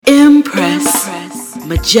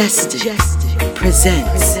Majestic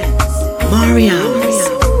presents Mariama's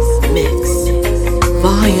Mix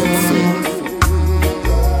Volume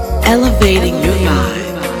 4. Elevating your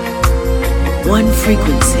vibe, one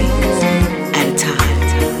frequency at a time.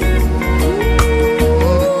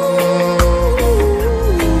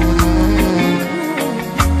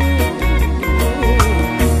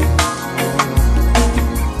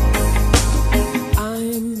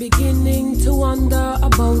 I'm beginning to wonder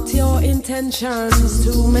about your intentions.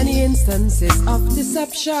 Too many instances of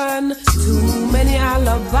deception, too many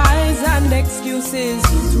alibis and excuses,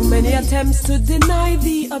 too many attempts to deny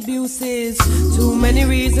the abuses, too many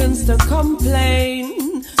reasons to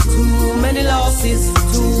complain, too many losses,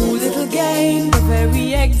 too little gain. The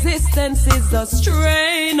very existence is a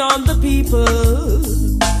strain on the people.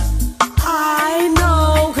 I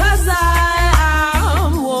know, 'cause I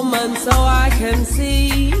am woman, so I can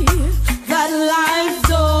see that life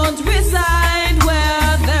don't reside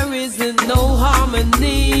where there isn't no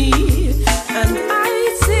harmony. And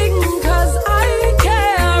I sing 'cause I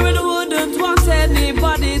care and wouldn't want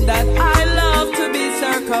anybody that I love to be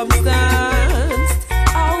circumstanced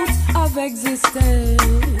out of existence.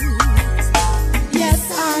 Yes,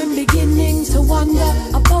 I'm beginning to wonder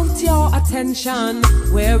about your attention.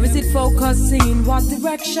 Where is it focusing? In what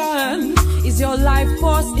direction? Is your life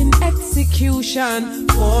force in execution?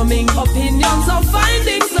 Forming opinions or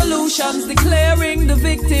finding solutions? Declaring the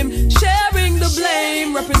victim, sharing the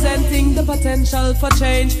blame, representing the potential for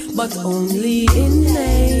change, but only in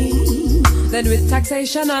name. Then with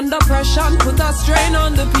taxation and oppression, put a strain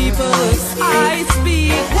on the people. I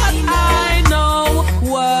speak what I know.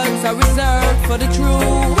 Words are reserved for the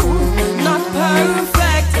true. Not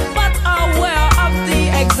perfect, but aware of the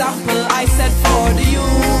example I set for the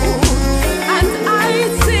youth. And I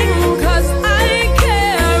sing 'cause I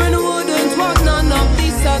care and wouldn't want none of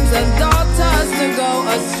these sons and daughters to go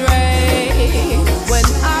astray when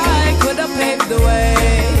I could have paved the way.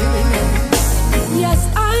 Yes,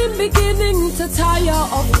 I'm beginning to tire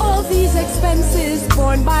of all these expenses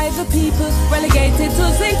borne by the people, relegated to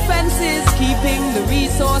zinc fences, keeping the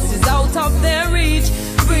resources out of their reach,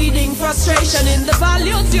 breeding frustration in the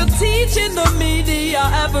values you teach in the media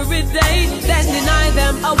every day. Then deny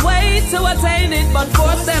them a way to attain it, but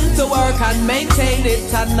force them to work and maintain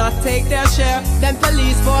it and not take their share. Then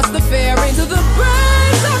police force the fear into the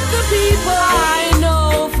brains of the people. I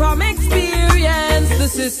know from experience the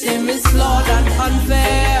system is flawed and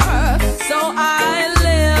unfair, so I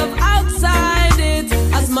live outside it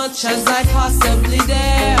as much as I possibly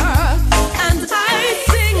dare. And I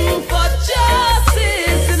sing for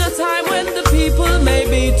justice in a time when the people may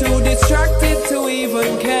be too distracted to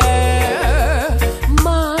even care.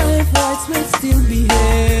 My voice will still be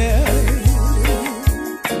heard.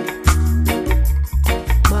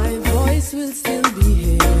 My voice will still be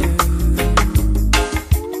heard.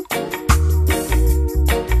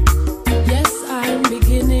 Yes, I'm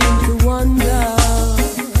beginning to wonder.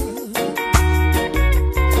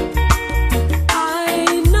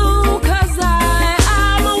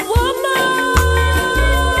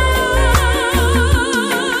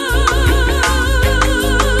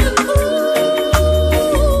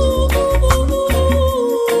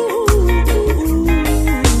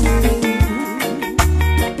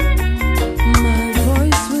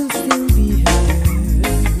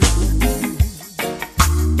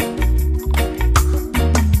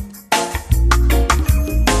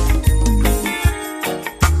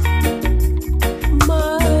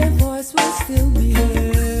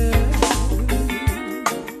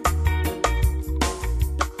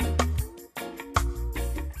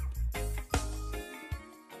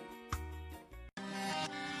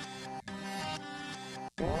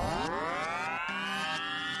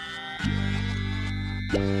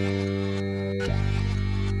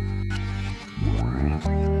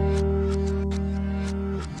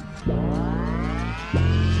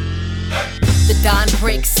 The dawn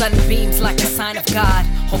breaks, sunbeams like a sign of God.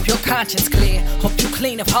 Hope your conscience clear, hope you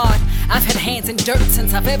clean of heart. I've had hands in dirt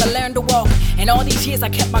since I've ever learned to walk, and all these years I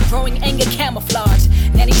kept my growing anger camouflaged.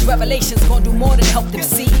 Now these revelations gonna do more than help them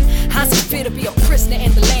see. How's it feel to be a prisoner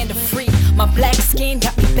in the land of free? My black skin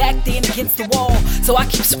got me back then against the wall, so I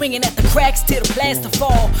keep swinging at the cracks till the plaster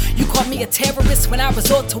fall. You called me a terrorist when I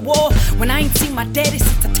resort to war, when I ain't seen my daddy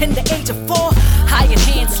since the tender age of 4. Hired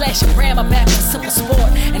hand slashing grandma back for simple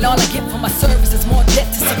sport, and all I get for my service is more debt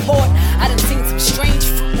to support. I done seen some strange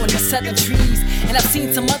fruit on the southern trees, and I've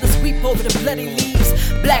seen some others weep over the bloody leaves.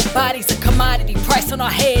 Black bodies a commodity price on our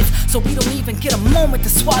heads, so we don't even get a moment to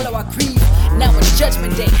swallow our grief. Now it's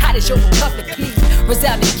judgment day, how does your republic plead?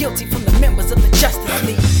 Resounding guilty from the members of the Justice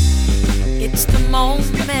League. It's the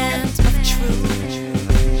moment of truth.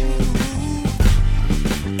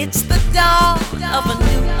 It's the dawn of a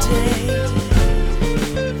new day.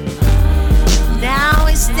 Now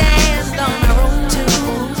we stand on our own two.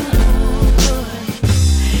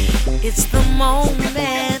 It's the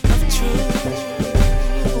moment of truth.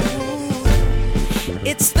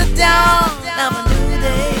 It's the dawn of a new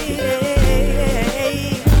day.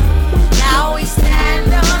 Now we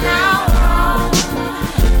stand on our own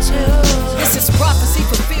two. This is prophecy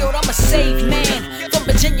fulfilled. I'm a saved man. From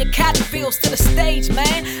Virginia cotton fields to the stage,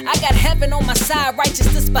 man. I got heaven on my side,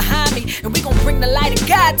 righteousness behind me, and we gon' bring the light of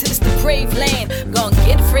God to this depraved land. Gonna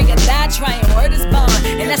get free or die trying word is bond,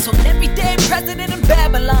 and that's on every day president in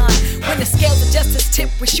Babylon. When the scales of justice tip,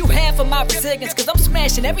 wish you half of my resilience, cause I'm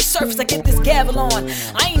smashing every surface I get this gavel on.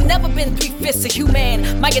 I ain't never been 3/5 of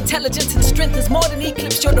human. My intelligence and strength is more than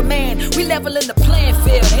eclipse your demand. We level in the playing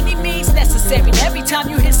field, any means necessary. And every time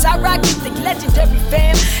you hit Cyrock, you think legendary,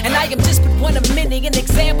 fam. And I am just but one of many, an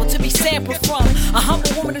example to be sampled from. A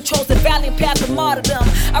humble woman who chose the valiant path of martyrdom.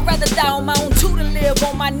 I'd rather die on my own too than live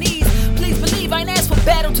on my knees. Please believe I ain't asked for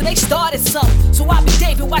battle till they started something. So I'll be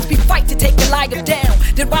David, watch me fight to take Goliath down.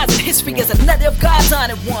 Then rise in history as another of God's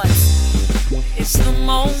honored ones. It's the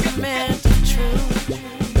moment of truth.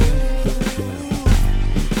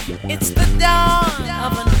 It's the dawn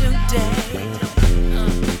of a new day.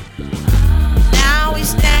 Now we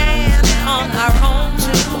stand on our own two.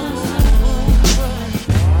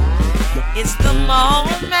 It's the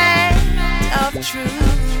moment of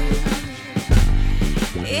truth.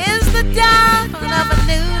 It's the dawn of a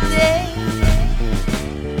new day.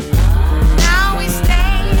 Now we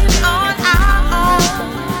stand on our own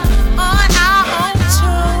two. On our own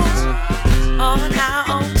two. On our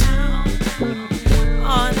own two.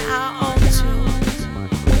 On our own two.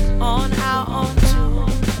 On our own two.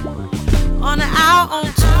 On our own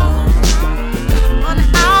two. On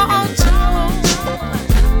our own two.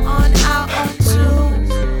 On our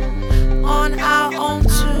own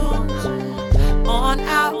two. On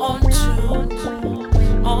our own two.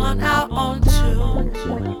 On our own two.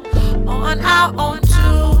 On our own two.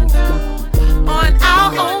 On our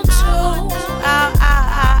own two. Our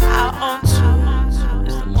own two.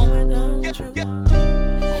 It's the moment of truth.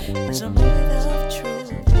 It's a moment of truth.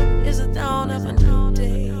 It's the dawn of a new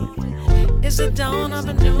day. It's the dawn of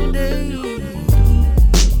a new day.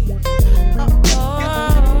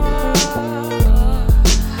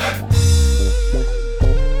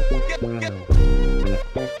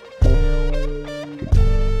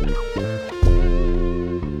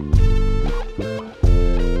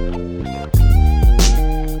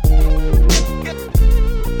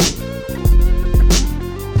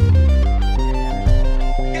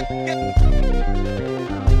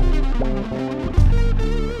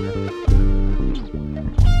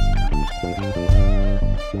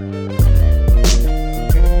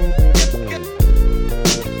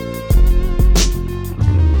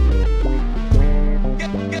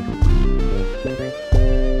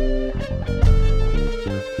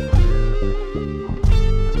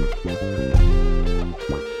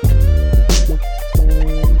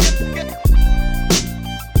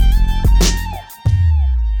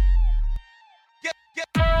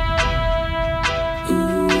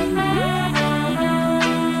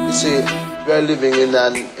 We're living in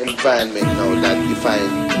an environment now that you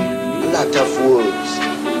find a lot of wolves,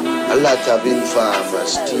 a lot of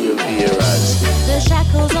informers, steel bearers. The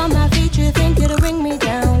shackles on my feet, you think it'll bring me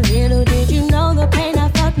down. Little did you know the pain I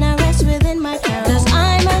felt now rests within my crown. 'Cause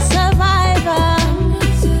I'm a survivor,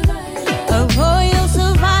 a royal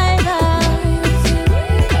survivor.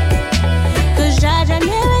 'Cause Jaja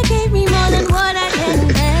never gave me more than what I can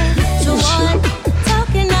bear. So all I'm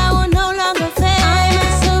talking now will no longer fair. I'm a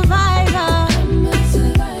survivor,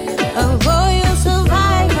 a royal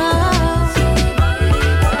survivor.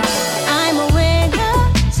 I'm a winner,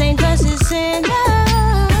 saint versus sinner.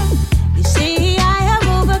 You see, I have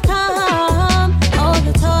overcome all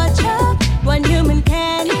the torture one human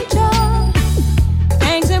can endure.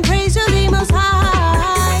 Thanks and praise to the Most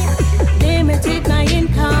High. Limited my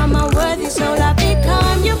income, a worthy soul I've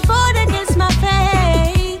become. You fought against my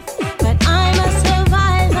faith, but I'm a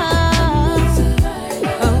survivor,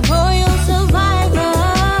 a royal survivor.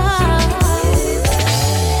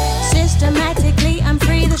 Systematically, I'm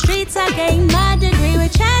free. The streets I gained my degree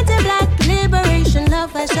with chanting black liberation,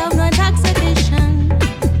 love myself, no intoxication.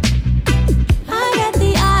 I got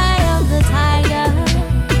the eye of the tiger.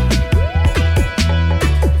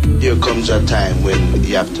 There comes a time when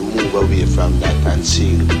you have to move away from that and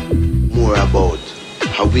sing more about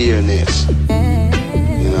awareness,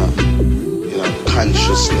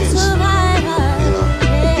 consciousness,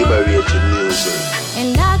 liberated music.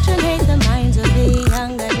 Indoctrinate the minds of the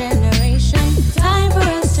younger generation. Time for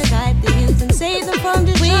us to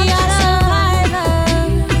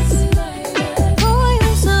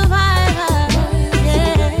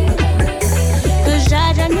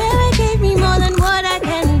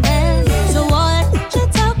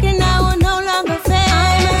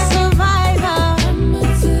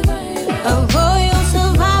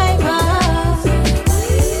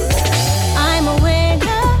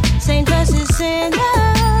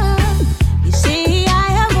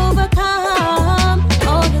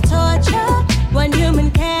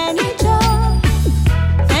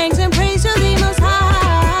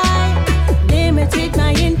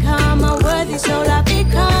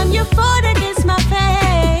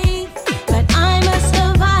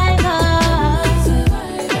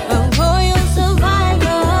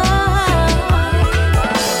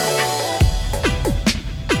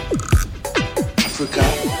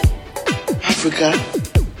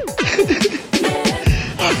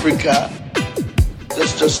Africa,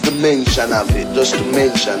 just the mention of it, just the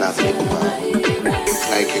mention of it, man.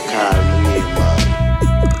 Like a car name, man.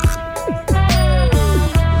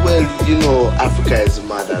 Well, you know, Africa is the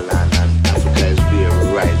motherland, and Africa is where we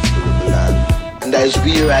rightfully belong. And that is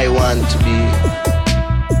where I want to be.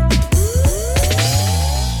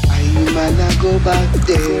 Man, I go back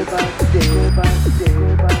there,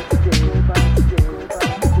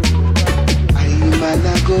 man,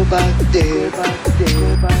 I go back there,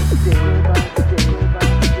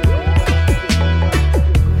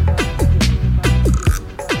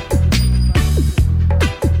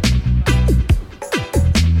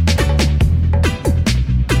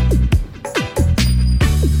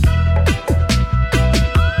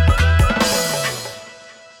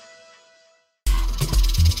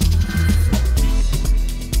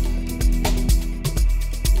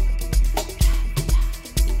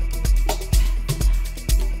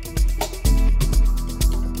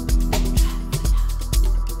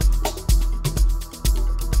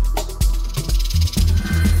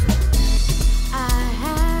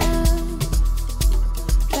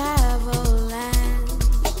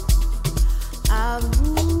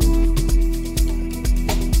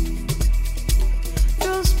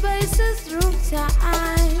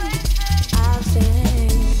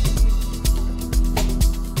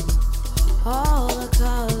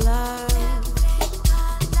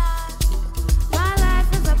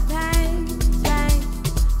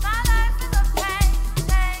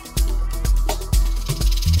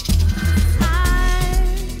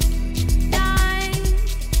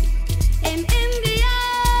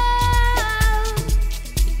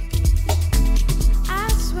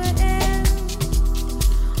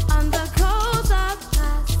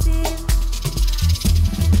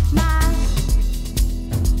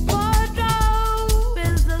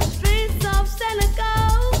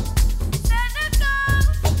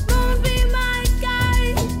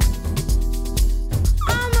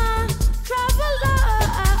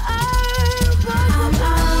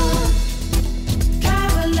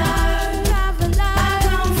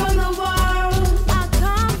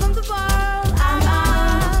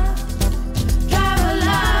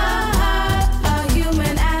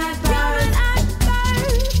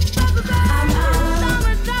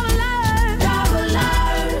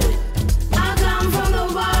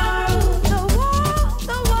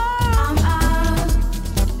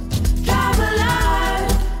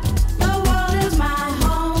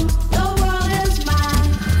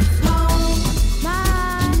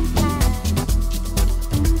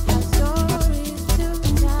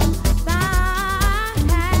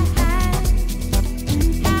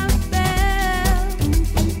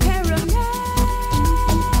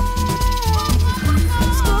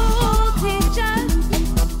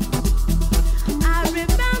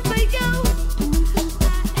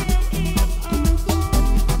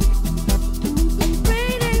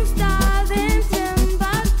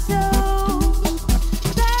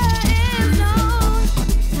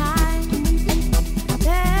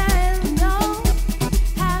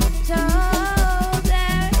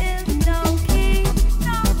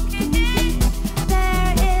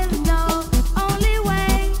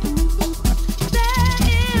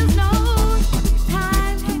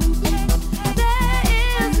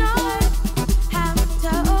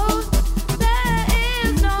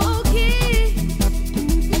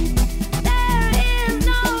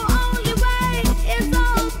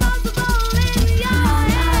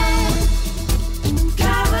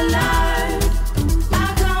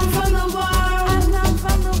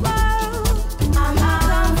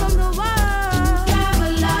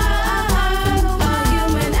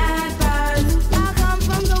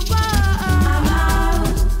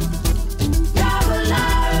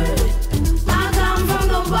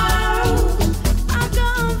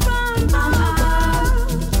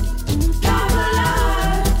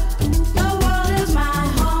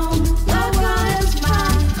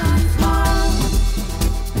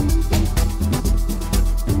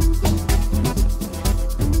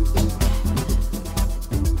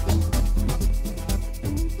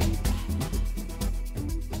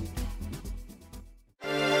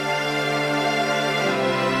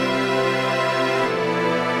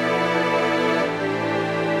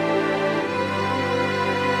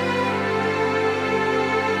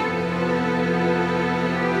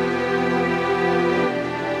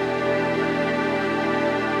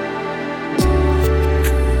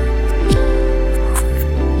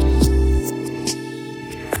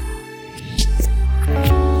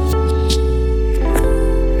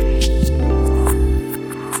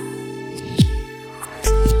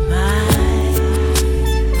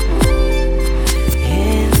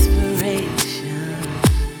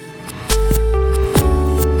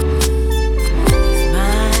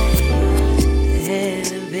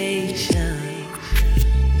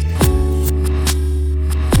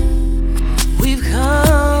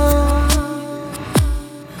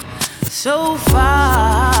 so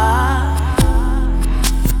far,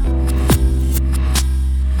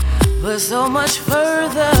 but so much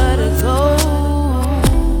further to go.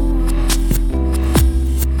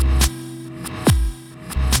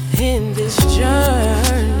 In this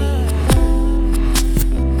journey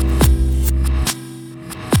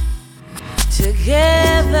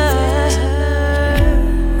together,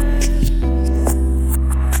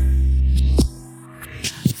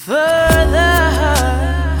 further,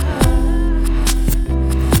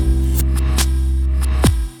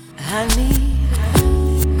 I need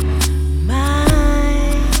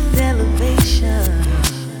mind elevation.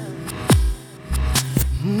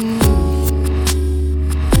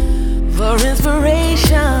 For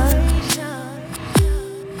inspiration,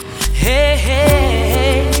 hey,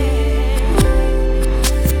 hey,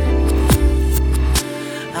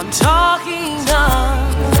 I'm talking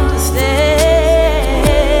understand.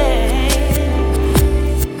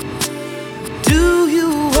 Do you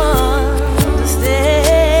understand?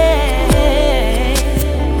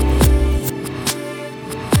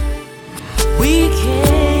 We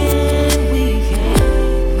can.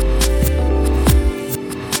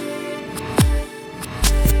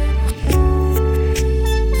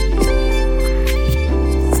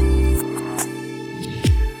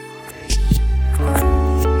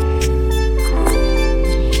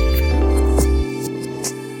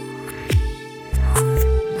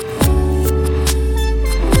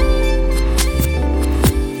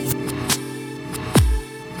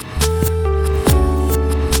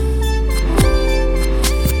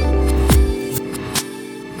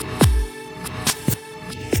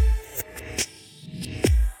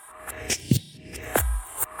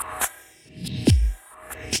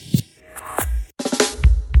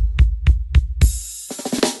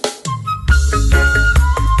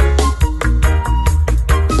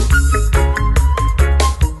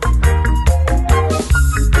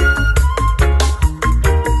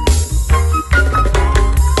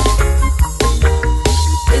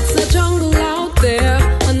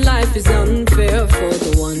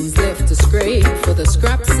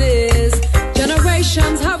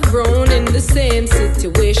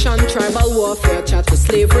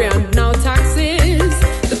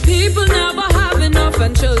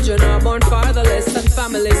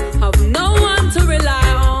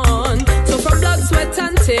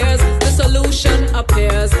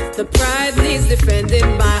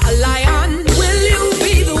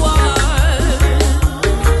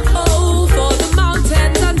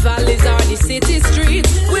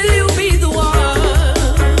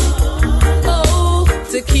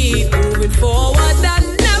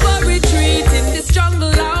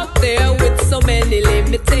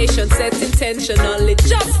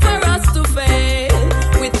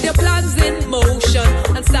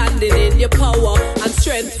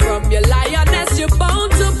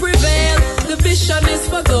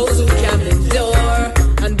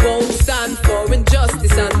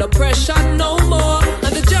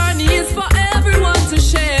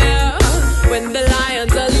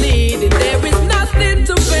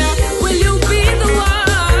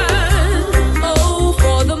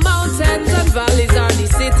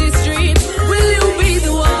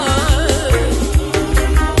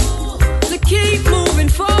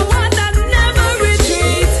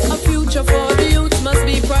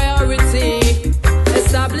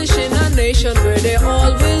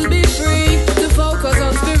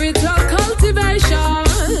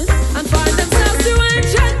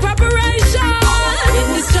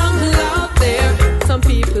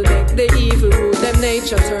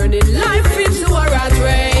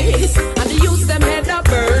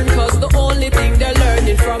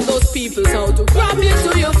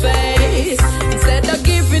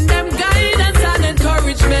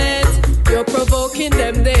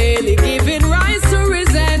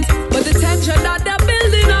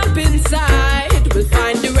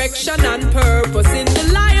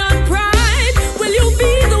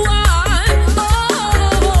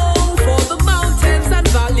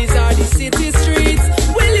 City streets,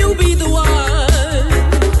 will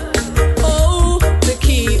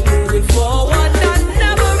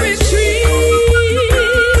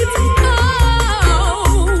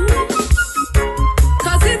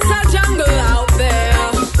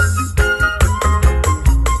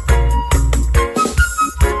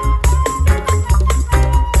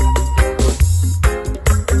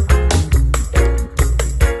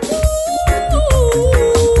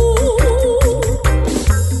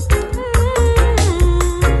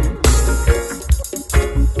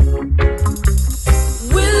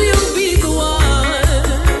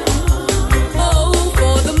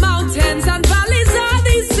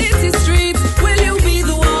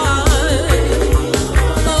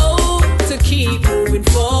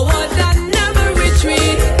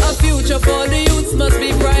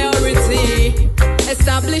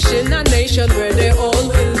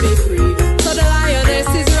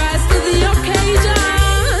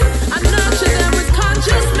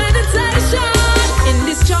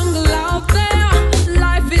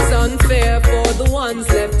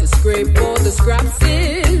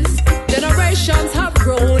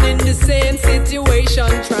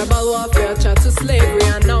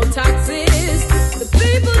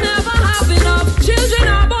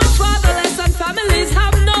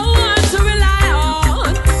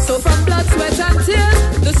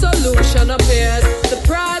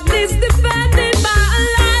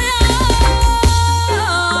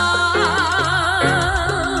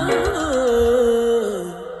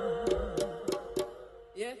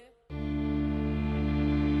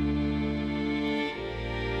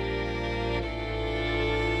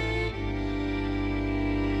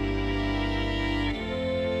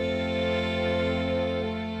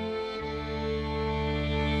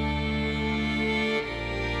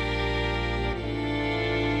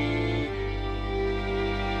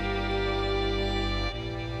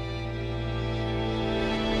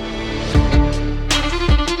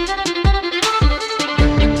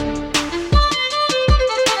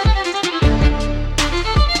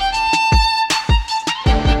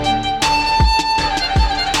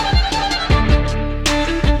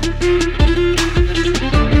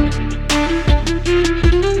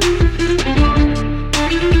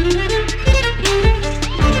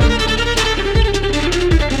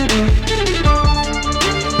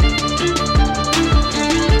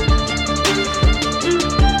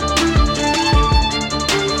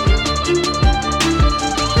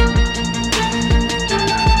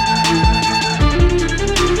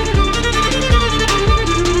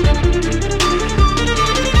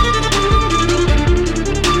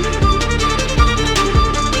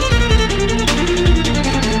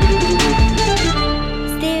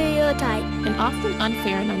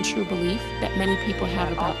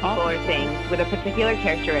particular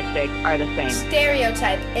characteristics are the same.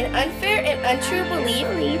 Stereotype, an unfair and untrue belief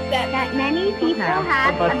that many people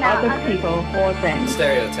have about other people or things.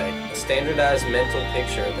 Stereotype, a standardized mental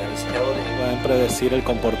picture that is held in. Pueden predecir el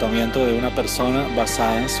comportamiento de una persona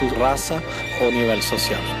basada en su raza o nivel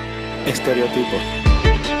social. Estereotipo.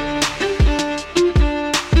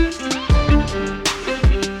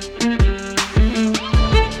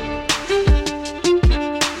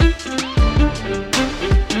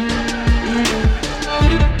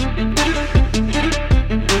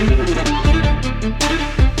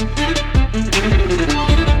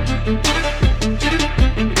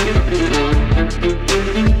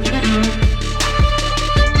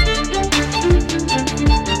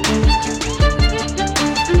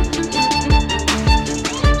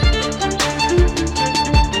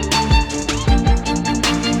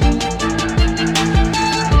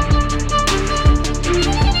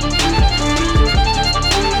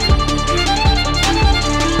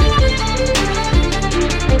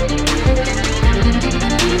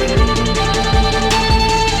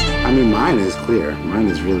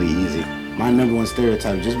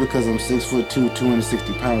 Stereotype. Just because I'm 6'2",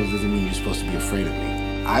 260 pounds doesn't mean you're supposed to be afraid of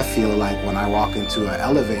me. I feel like when I walk into an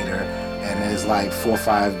elevator and there's like 4 or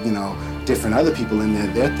 5, different other people in there,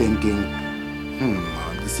 they're thinking,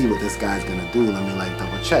 to see what this guy's gonna do, let me like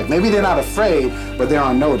double check. Maybe they're not afraid, but they're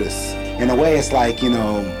on notice. In a way, it's like,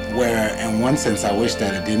 where in one sense I wish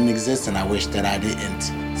that it didn't exist, and I wish that I didn't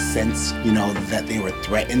sense, that they were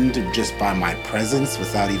threatened just by my presence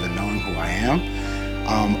without even knowing who I am.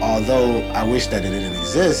 Although I wish that it didn't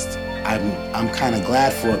exist, I'm kind of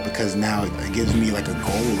glad for it, because now it gives me like a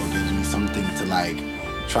goal, or gives me something to like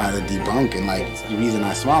try to debunk. And like the reason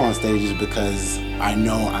I smile on stage is because I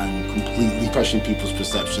know I'm completely crushing people's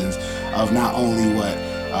perceptions of not only what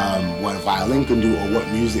a violin can do or what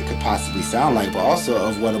music could possibly sound like, but also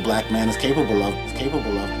of what a black man is capable of.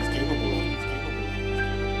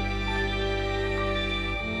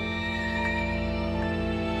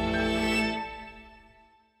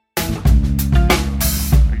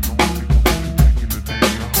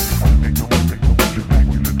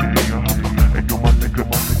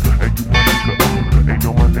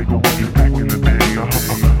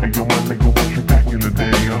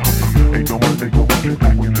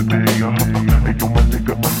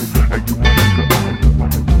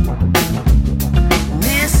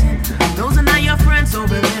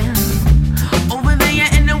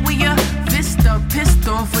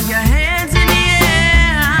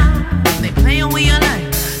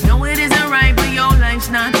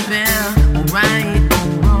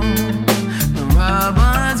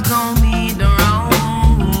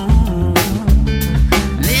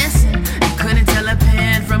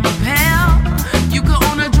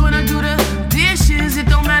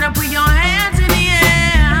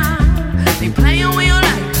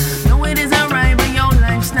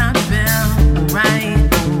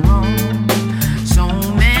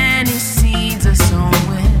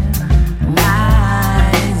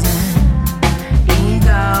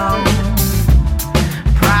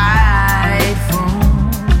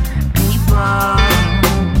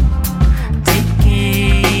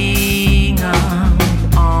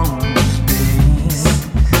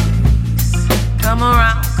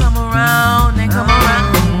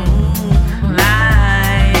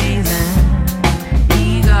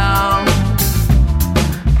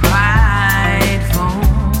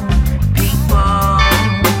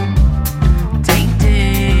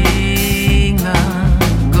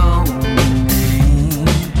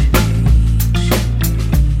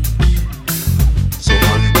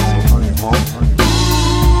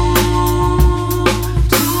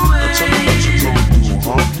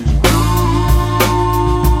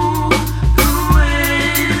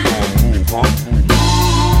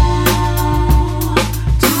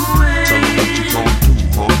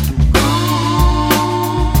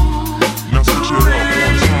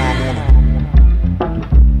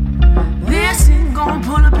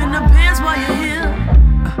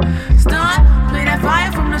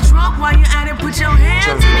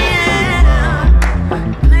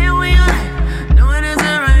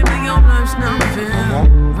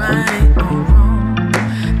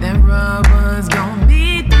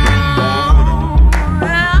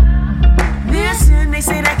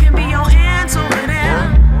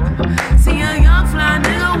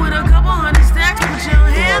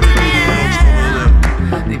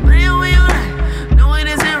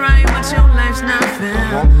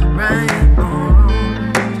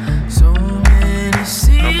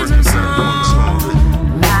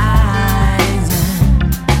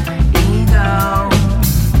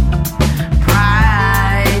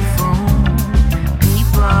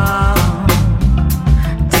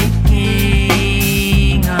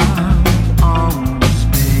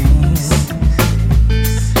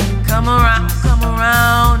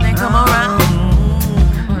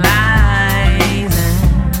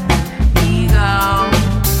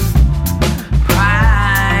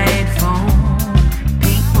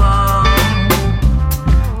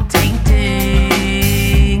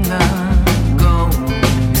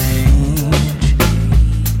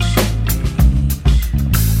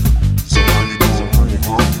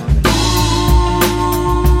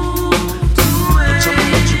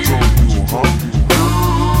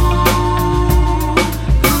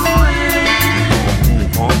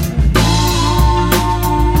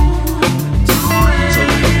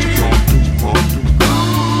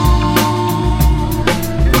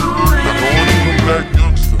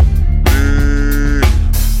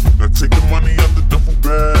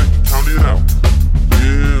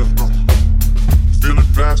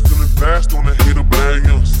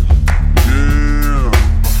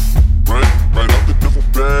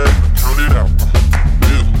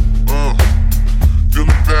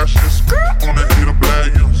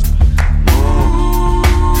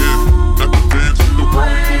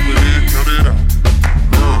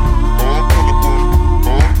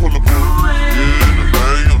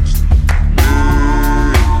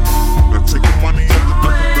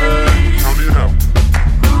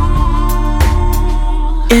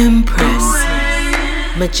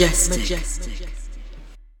 Majestic.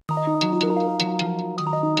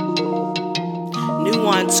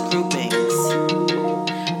 Nuanced groupings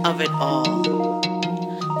of it all.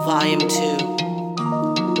 Volume 2.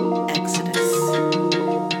 Exodus.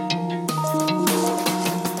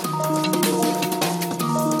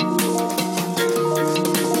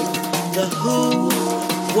 The who,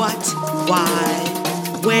 what, why,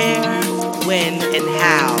 where, when, and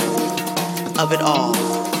how of it all.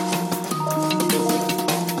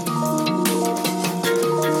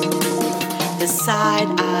 The side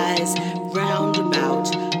eyes,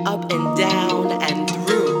 roundabout, up and down and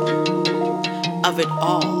through of it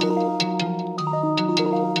all.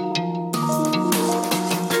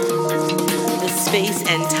 The space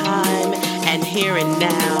and time and here and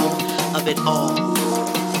now of it all.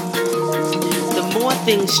 The more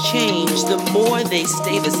things change, the more they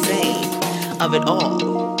stay the same of it all.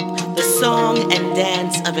 The song and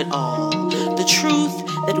dance of it all. The truth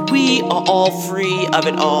that we are all free of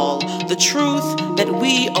it all. The truth that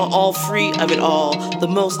we are all free of it all. The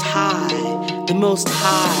Most High, the Most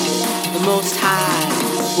High, the Most High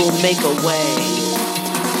will make a way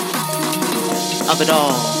of it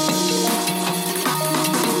all.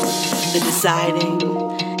 The deciding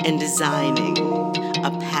and designing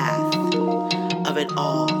a path of it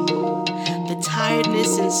all. The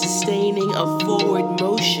tiredness and sustaining of forward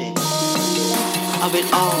motion of it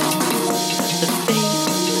all. The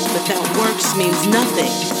faith without works means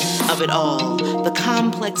nothing of it all. The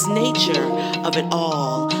complex nature of it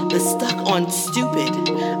all. The stuck on stupid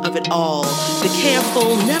of it all. The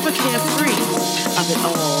careful, never carefree of it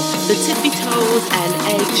all. The tippy toes and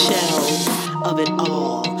eggshells of it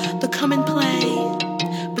all. The come and play,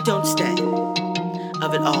 but don't stay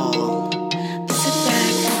of it all. The sit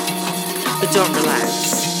back, but don't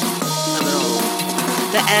relax of it all.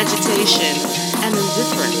 The agitation and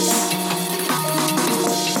indifference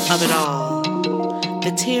of it all.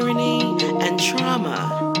 The tyranny and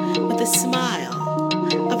trauma with a smile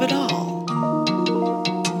of it all.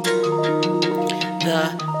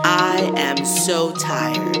 The I am so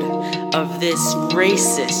tired of this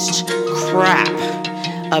racist crap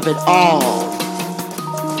of it all.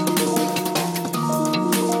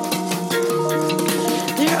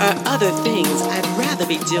 There are other things I'd rather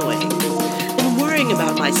be doing than worrying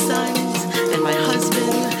about my sons and my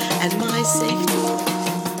husband and my safety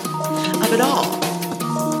of it all.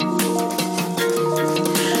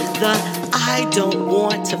 The I don't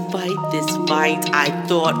want to fight this fight, I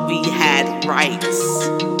thought we had rights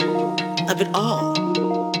of it all.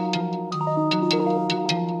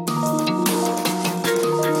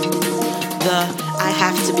 The I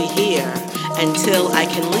have to be here until I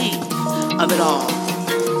can leave of it all.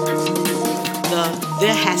 The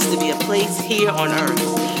there has to be a place here on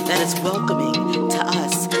earth that is welcoming to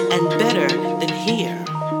us and better than here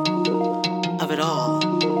of it all.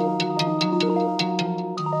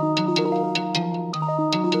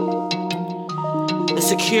 The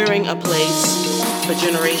securing a place for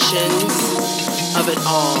generations of it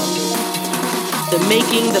all. The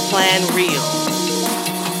making the plan real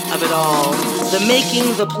of it all. The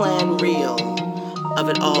making the plan real of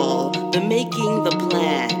it all. The making the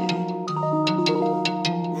plan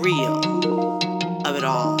real of it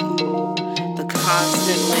all. The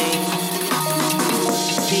constantly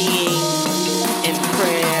being in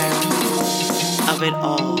prayer of it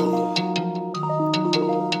all.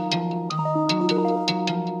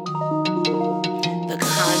 The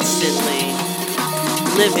constantly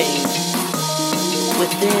living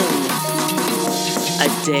within a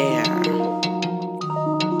dare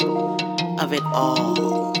of it all.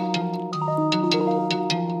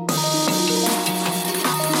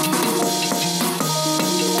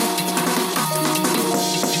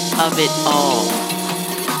 Of it all.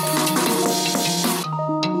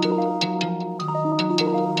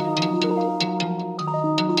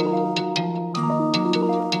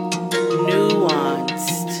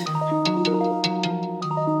 Nuanced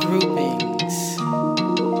groupings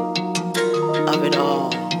of it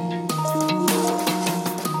all.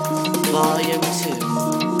 Volume 2.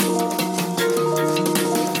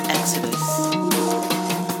 Exodus.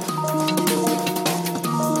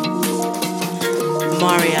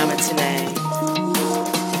 Mariama today.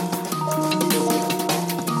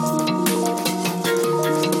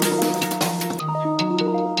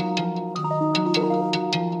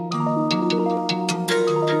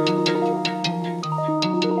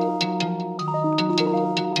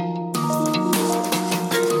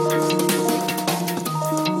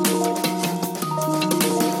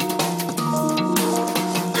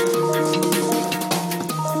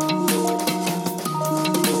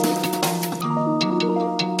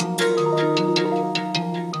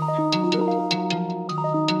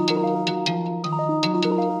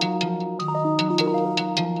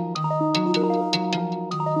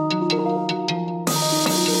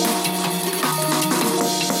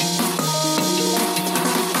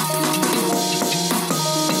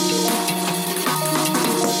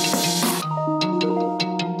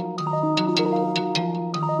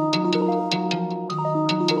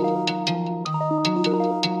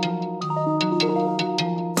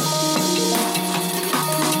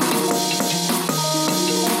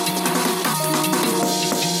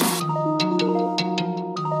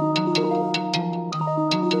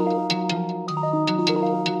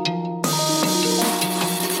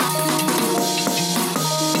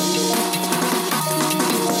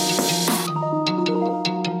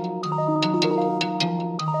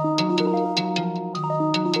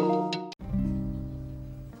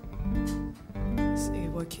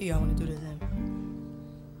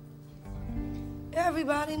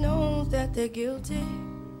 knows that they're guilty.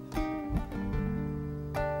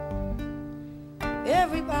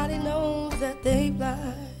 Everybody knows that they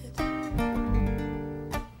lied.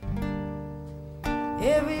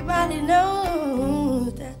 Everybody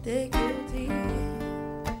knows that they're guilty.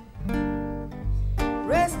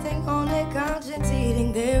 Resting on their conscience,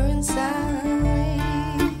 eating their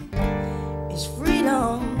inside. It's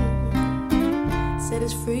freedom. Said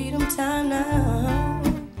it's freedom time now.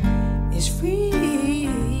 It's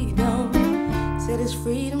freedom. Said it's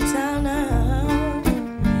freedom time now.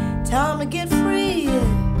 Time to get free.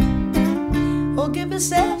 Oh, give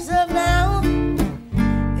yourselves up now.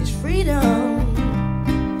 It's freedom.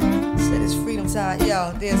 Said it's freedom time.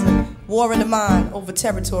 Yo, there's a war in the mind over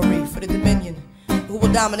territory for the dominion. Who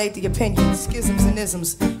will dominate the opinions, schisms and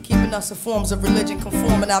isms, keeping us in forms of religion,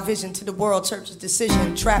 conforming our vision to the world church's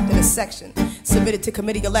decision, trapped in a section, submitted to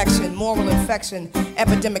committee election, moral infection,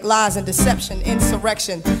 epidemic lies and deception,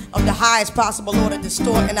 insurrection of the highest possible order,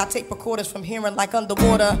 distorting our tape recorders from hearing like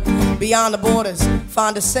underwater, beyond the borders,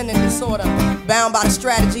 find a sin and disorder, bound by the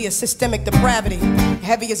strategy of systemic depravity,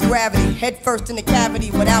 heavy as gravity, head first in the cavity,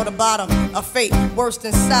 without a bottom, a fate worse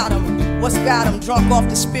than Sodom. What's got them drunk off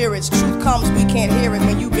the spirits? Truth comes, we can't hear it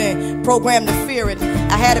when you've been programmed to fear it.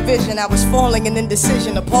 I had a vision, I was falling in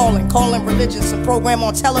indecision, appalling, calling religion some program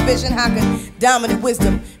on television. How can dominant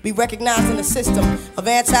wisdom be recognized in the system of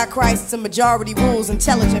antichrists and majority rules,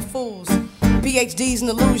 intelligent fools? PhDs in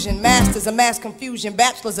illusion, masters of mass confusion,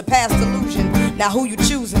 bachelors of past delusion. Now who you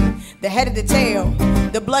choosing? The head of the tail,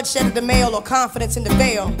 the bloodshed of the male, or confidence in the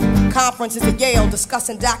veil? Conferences at Yale,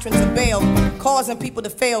 discussing doctrines of bail, causing people to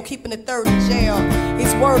fail, keeping the third in jail.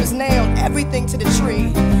 His word is nailed, everything to the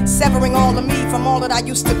tree, severing all of me from all that I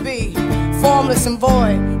used to be. Formless and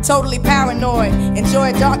void, totally paranoid.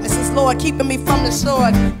 Enjoy darkness as Lord, keeping me from the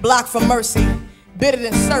sword. Blocked from mercy, bitter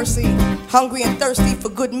than Cersei. Hungry and thirsty for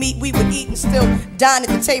good meat we would eat and still dine at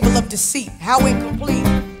the table of deceit. How incomplete.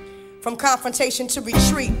 From confrontation to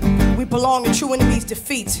retreat, we belong to true enemies'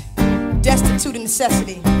 defeat. Destitute of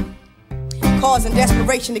necessity, causing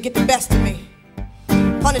desperation to get the best of me.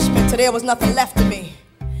 Punishment till there was nothing left of me.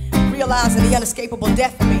 Realizing the unescapable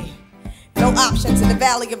death of me. No options in the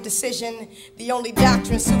valley of decision. The only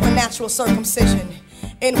doctrine, supernatural circumcision.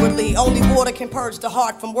 Inwardly, only water can purge the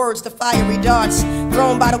heart from words to fiery darts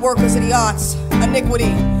thrown by the workers of the arts.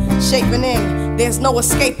 Iniquity, shaping in, there's no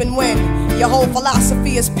escaping when your whole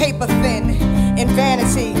philosophy is paper thin. In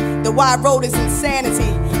vanity, the wide road is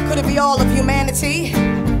insanity. Could it be all of humanity?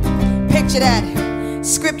 Picture that,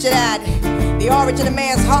 scripture that. The origin of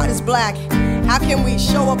man's heart is black. How can we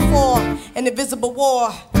show up for an invisible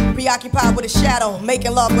war? Preoccupied with a shadow,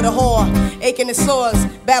 making love with a whore. Aching the sores,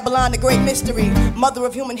 Babylon the great mystery. Mother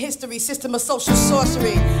of human history, system of social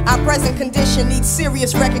sorcery. Our present condition needs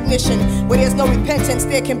serious recognition. Where there's no repentance,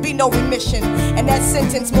 there can be no remission. And that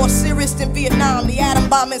sentence more serious than Vietnam. The atom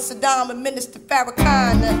bomb in Saddam and Minister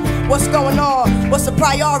Farrakhan. What's going on? What's a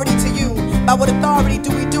priority to you? By what authority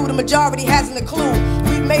do we do? The majority hasn't a clue.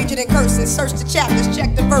 We've majored in curses, search the chapters,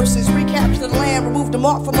 check the verses, recapture the land, remove the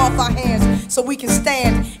mark from off our hands, so we can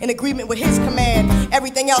stand in agreement with his command.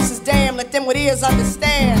 Everything else is damn, let them with ears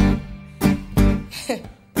understand.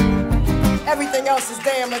 Everything else is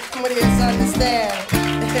damn, let them with ears understand.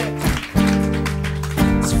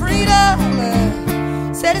 It's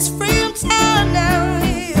freedom, said it's freedom time now.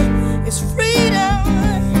 It's freedom,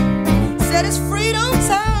 said it's freedom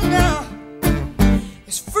time now.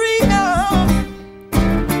 It's freedom,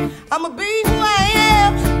 I'ma be who I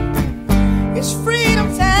am. It's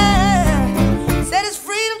freedom time, said it's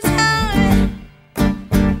freedom time.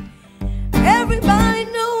 Everybody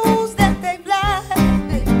knows that they've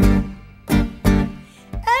lied.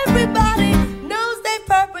 Everybody knows they've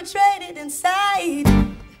perpetrated inside.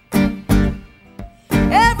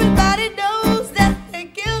 Everybody knows that they're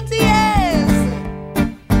guilty as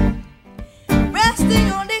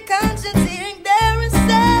resting on their conscience, hearing their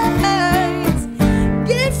insides.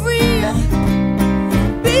 Get free,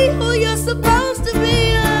 be who you're supposed to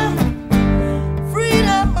be.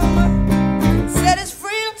 Freedom, said it's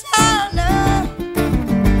freedom time now.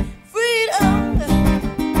 Freedom,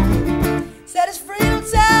 said it's freedom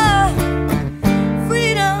time.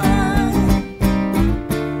 Freedom,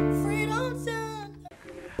 freedom time.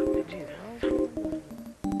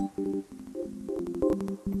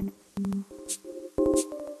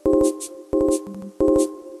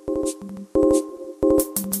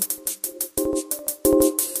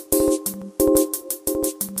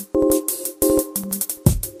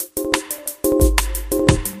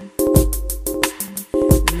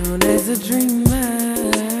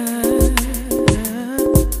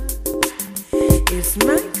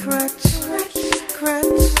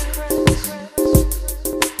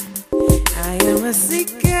 a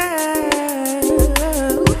secret.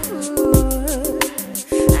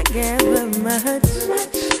 I gather much.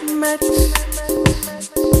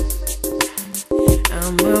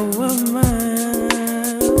 I'm a woman,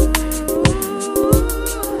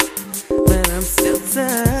 but I'm still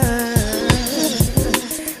tough.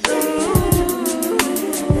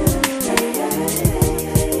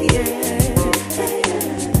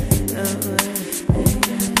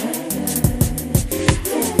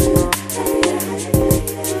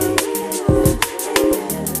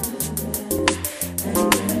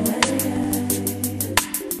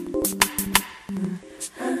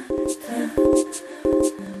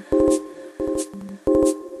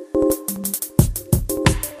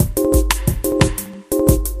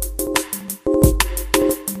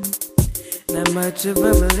 Much of a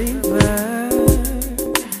believer,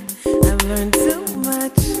 I've learned too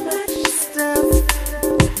much stuff.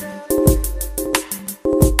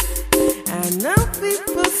 I know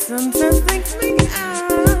people sometimes think me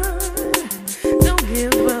out. Don't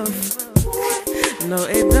give up. No,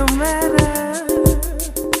 it don't matter.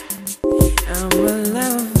 I'm a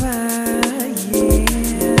lover,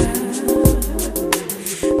 yeah,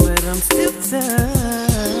 but I'm still tough.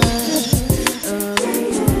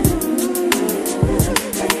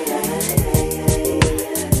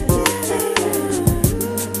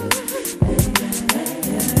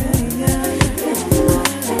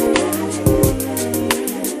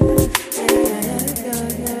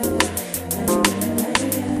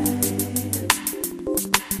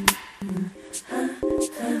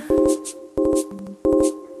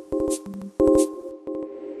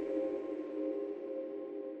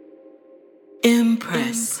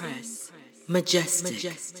 Majestic.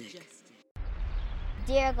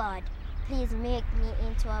 Dear God, please make me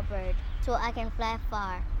into a bird so I can fly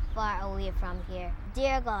far, far away from here.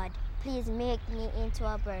 Dear God, please make me into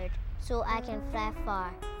a bird so I can fly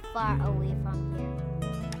far, far away from here.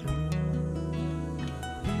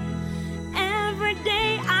 Every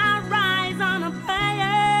day I rise on a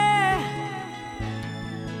prayer.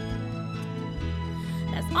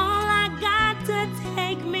 That's all I got to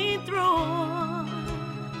take me through.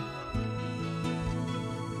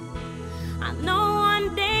 I know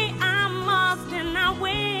one day I must and I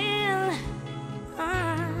will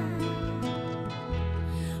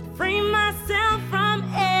free myself from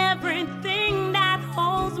everything that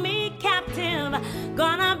holds me captive.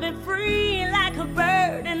 Gonna be free like a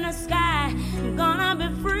bird in the sky. Gonna be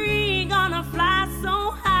free, gonna fly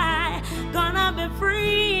so high. Gonna be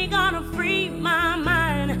free, gonna free my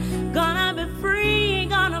mind. Gonna be free,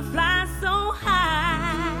 gonna fly so high.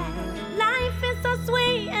 Life is so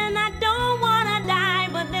sweet and I don't wanna die,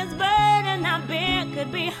 but this burden I bear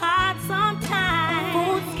could be hard sometimes.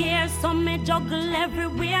 Food scarce, so me juggle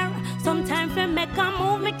everywhere. Sometimes we make a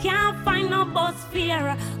move, me can't find no bus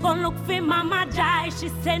fare. Go look for Mama Jai, she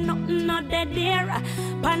said nothing not dead there.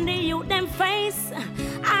 Pon the youth them face,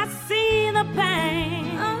 I see the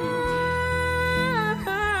pain.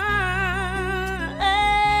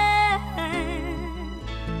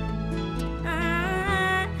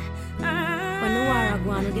 When the war go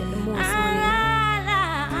on, we get the most money.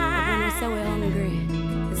 But when we say we're hungry,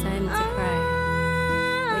 it's time to cry.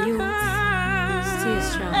 But youth, stay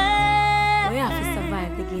strong. We have to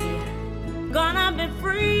survive the Gideon. Gonna be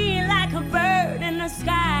free like a bird in the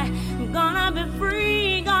sky. Gonna be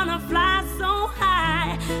free, gonna fly so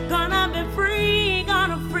high. Gonna be free,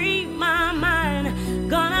 gonna free my mind.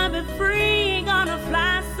 Gonna be free, gonna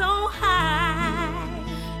fly so high.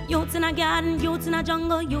 Youth in a garden, youth in a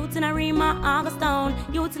jungle, youth in a Rima, Augusttown.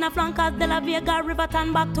 Youth in a flankers, De La Vega,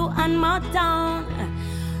 Riverton, back to Anmod Town.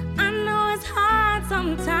 I know it's hard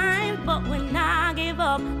sometimes, but we not give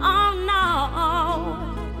up, oh no.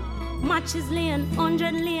 Matches lane,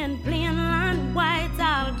 100 lane, plain land, white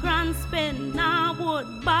out, grand spin, Norwood,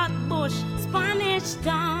 Backbush, Spanish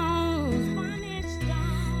Town.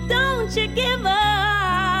 Don't you give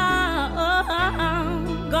up.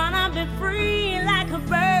 Gonna be free like a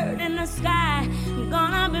bird in the sky.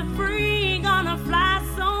 Gonna be free, gonna fly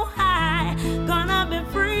so high. Gonna be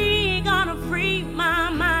free, gonna free my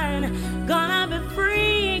mind. Gonna be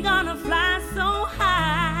free, gonna fly so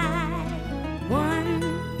high. One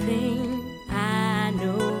thing I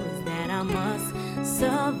know is that I must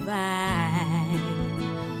survive.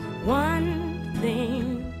 One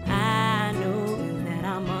thing I know is that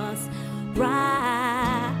I must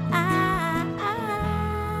rise.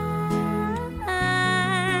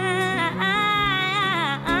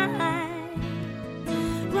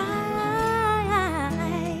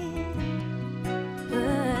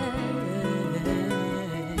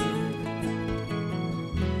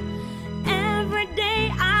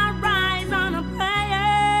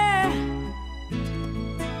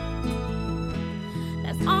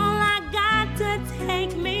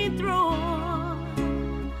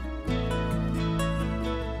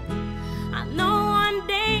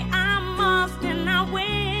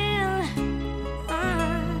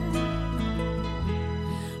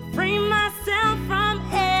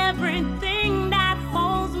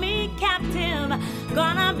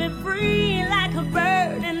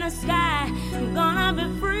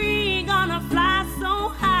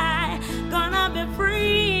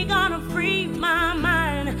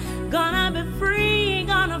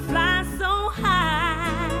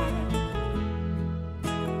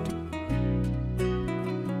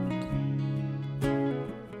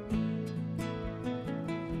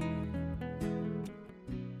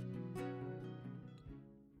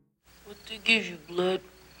 give you blood?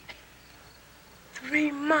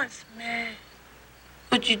 3 months, man.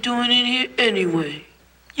 What you doing in here anyway?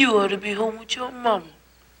 You ought to be home with your mama.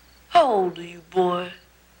 How old are you, boy?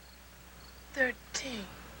 13.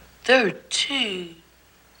 13?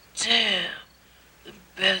 Damn. The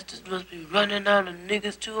bastards must be running out of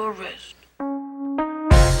niggas to arrest.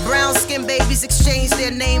 Brown-skinned babies exchange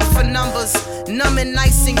their names for numbers. Numb and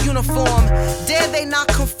nice in uniform. Dare they not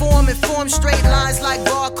conform and form straight lines like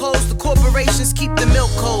barcodes? The corporations keep the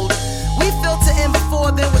milk cold. We filter in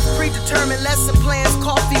before them with predetermined lesson plans,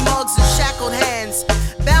 coffee mugs and shackled hands.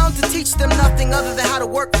 Bound to teach them nothing other than how to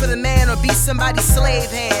work for the man or be somebody's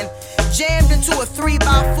slave hand. Jammed into a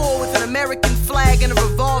 3x4 with an American flag and a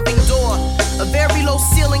revolving door. A very low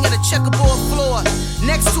ceiling and a checkerboard floor.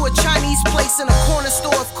 Next to a Chinese place in a corner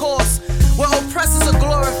store, of course, where oppressors are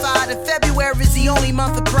glorified and February is the only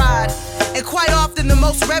month of pride. And quite often the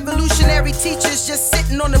most revolutionary teacher's just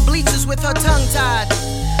sitting on the bleachers with her tongue tied.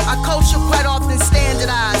 Our culture quite often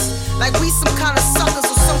standardized, like we some kind of suckers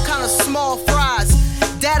or some kind of small fries.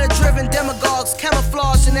 Data-driven demagogues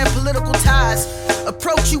camouflaged in their political ties.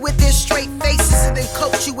 Approach you with their straight faces and then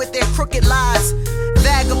coach you with their crooked lies.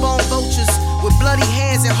 Vagabond vultures with bloody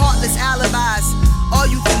hands and heartless alibis. All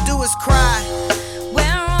you can do is cry. Where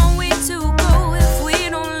are we to go if we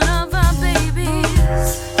don't love our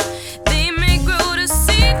babies? They may grow to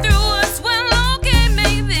see through us, well, okay,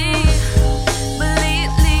 maybe. But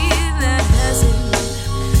lately that hasn't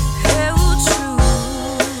held true.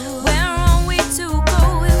 Where are we to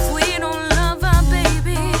go if we don't love our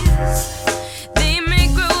babies? They may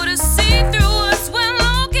grow to see through us,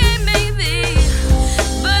 well, okay, maybe.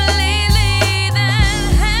 But lately that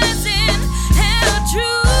hasn't held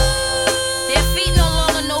true. Their feet no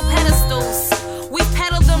longer know pedestals. We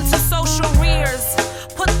pedaled them to social rears,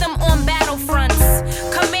 put them on battlefronts,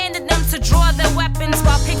 commanded them to draw their weapons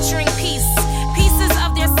while picturing peace. Pieces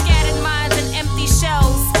of their scattered minds and empty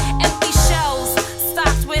shells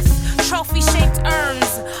stocked with trophy-shaped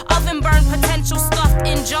urns, oven-burned potential stuffed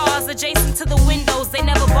in jars adjacent to the windows they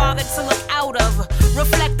never bothered to look out of.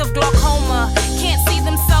 Reflective glaucoma, can't see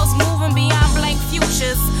themselves moving beyond blank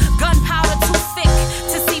futures. Gunpowder too thick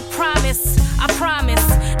to see promise. I promise,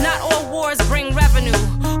 not all wars bring revenue.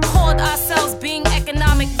 Called ourselves being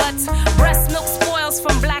economic, but breast milk spoils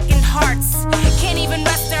from blackened hearts. Can't even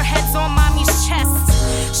rest their heads on mommy's chest.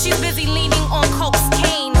 She's busy leaning on coke's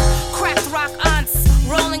cane. Cracked rock aunts,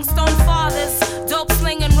 Rolling Stone fathers, dope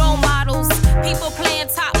slinging role models. People playing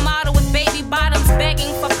top model with baby bottoms,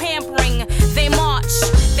 begging for pampering. They march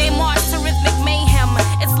to rhythmic mayhem.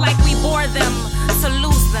 It's like we bore them to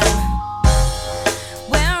lose them.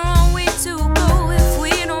 Where are we to go if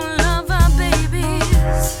we don't love our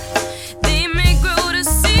babies? They may grow to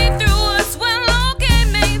see through us, well, okay,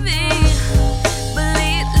 maybe. But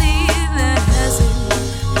lately that hasn't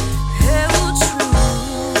held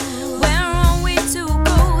true. Where are we to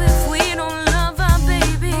go if we don't love our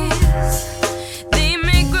babies? They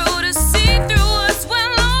may grow to see through us,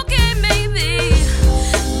 well, okay, maybe.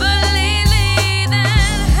 But lately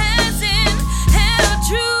that hasn't held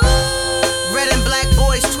true. Red and black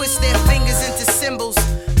boys twist their fingers into symbols.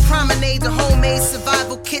 Promenade the homemade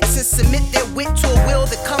survival kits and submit their wit to a will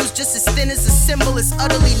that comes just as thin as the symbol is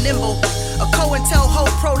utterly nimble. A COINTELPRO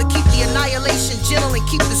pro to keep the annihilation gentle and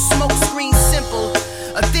keep the smoke screen simple.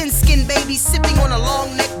 A thin-skinned baby sipping on a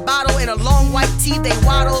long neck bottle in a long white tee they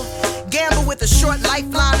waddle. Gamble with a short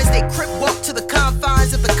lifeline as they crip walk to the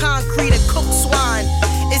confines of the concrete and cook swine.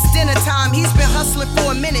 It's dinner time, he's been hustling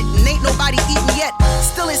for a minute and ain't nobody eating yet.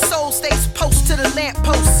 Still his soul stays post to the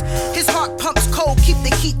lamppost. His heart pumps cold, keep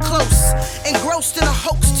the heat close. Engrossed in a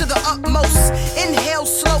hoax to the utmost. Inhale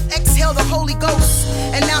slow, exhale the Holy Ghost.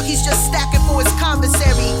 And now he's just stacking for his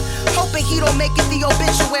commissary, hoping he don't make it the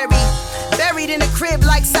obituary. Buried in a crib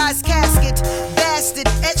like size casket, bastard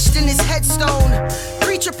etched in his headstone.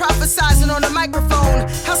 Preacher prophesizing on the microphone,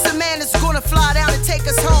 how some man is gonna fly down and take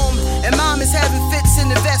us home. And mom is having fits in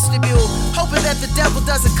the vestibule, hoping that the devil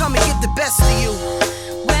doesn't come and get the best of you.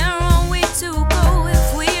 Where are we to go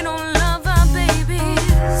if we don't love our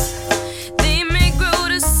babies? They may grow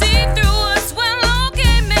to see through us, well,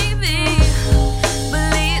 okay, maybe.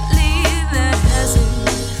 But lately that hasn't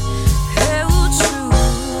held true.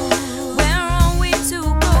 Where are we to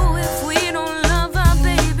go if we don't love our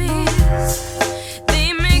babies?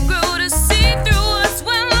 They may grow to see through us,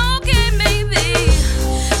 well, okay, maybe.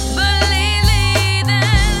 But lately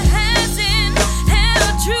that hasn't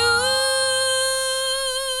held true.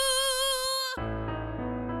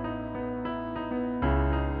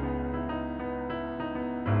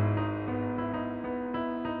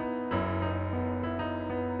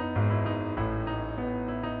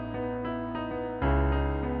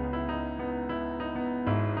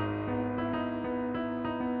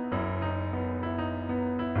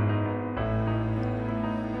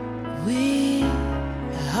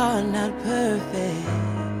 are not perfect.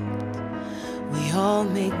 We all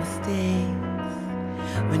make mistakes.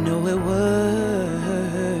 We know we're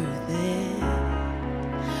worth it.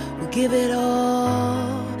 We'll give it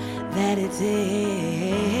all that it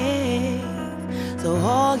takes. So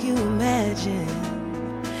all you imagine,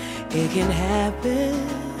 it can happen.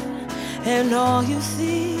 And all you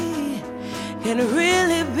see can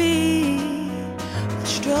really be the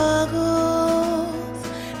struggles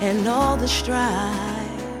and all the strife.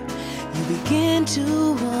 You begin to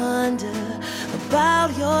wonder about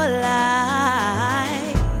your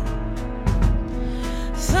life.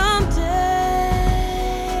 Someday,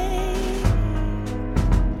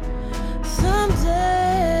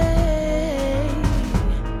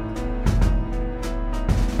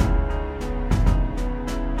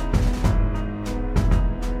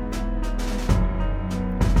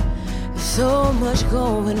 there's so much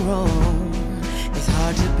going wrong. It's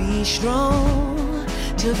hard to be strong,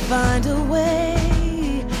 to find a way.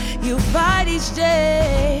 You fight each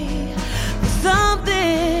day for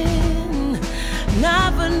something,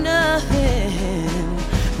 not for nothing,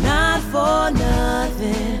 not for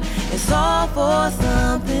nothing. It's all for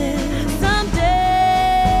something.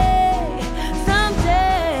 Someday,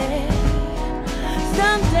 someday,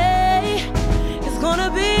 someday, it's gonna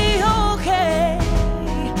be okay.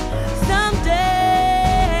 Someday,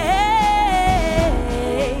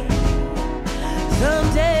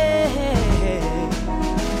 someday.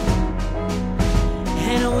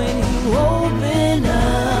 And when you open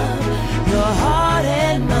up your heart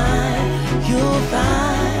and mind, you'll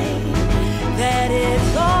find that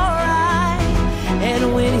it's alright. And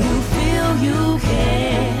when you feel you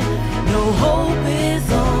can, no hope is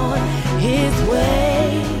on its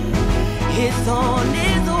way. It's on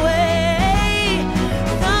its way.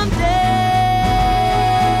 Someday,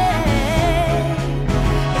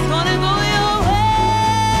 it's gonna go your way.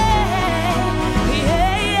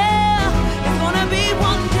 Yeah, yeah. It's gonna be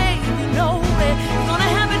one day, you know it. It's gonna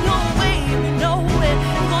happen your way, you know it.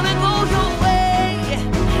 It's gonna go your way.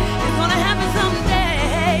 It's gonna happen someday,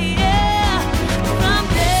 yeah.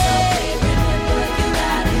 Someday. Remember you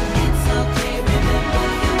got it. It's okay. Remember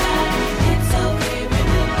you got it. It's okay.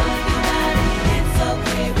 Remember you got it. It's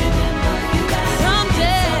okay. Remember you got it.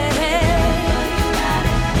 Someday. Remember you got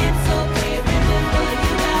it. It's okay. Remember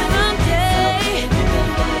you got it. Someday.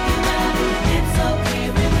 Remember you got it. It's okay.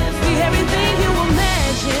 Remember. See everything you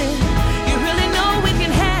imagine, you really know it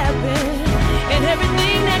can happen. And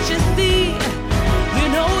everything that you see, you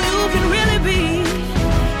know you can really be.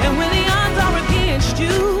 And when the odds are against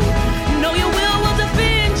you, you know your will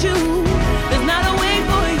defend you. There's not a way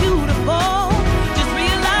for you to fall. Just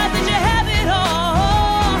realize that you have it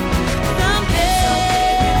all. Someday,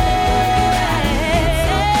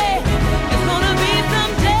 it's gonna be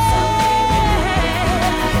someday.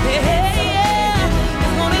 Yeah,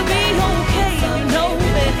 it's gonna be okay, you know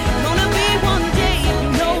it. It's gonna be one day, you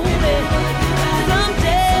know it.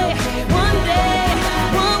 Someday, one day,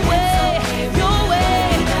 one way, your way.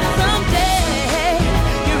 Someday,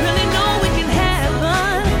 you really know it can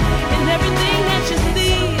happen. And everything that you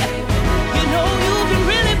see, you know you can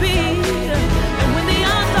really be. And when the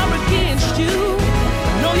odds are against you,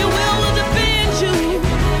 you know your will defend you.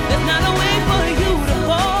 There's not a way for you to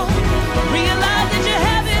fall. Realize that you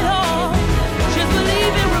have it all. Just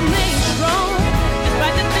believe and remain strong.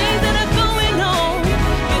 Despite the things that are going on,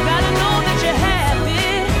 you gotta know that you have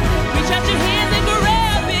it. Reach out your hands and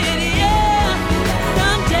grab it, yeah.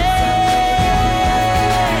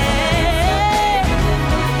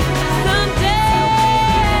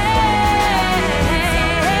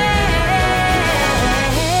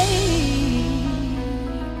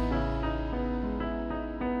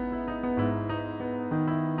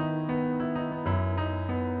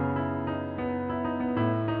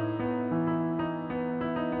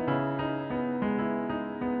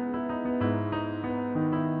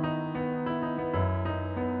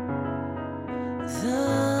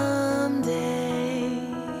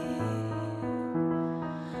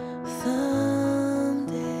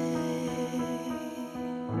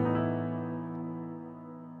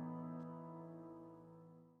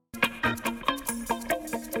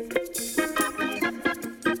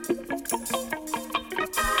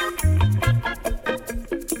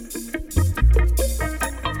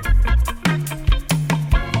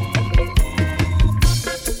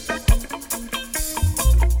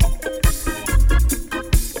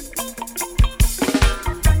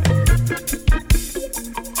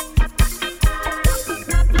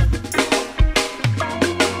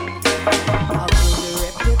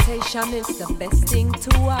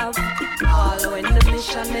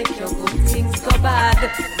 position, make your good things go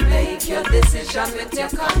bad. Make your decision with your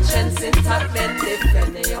conscience intact. Then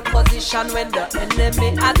defend your position when the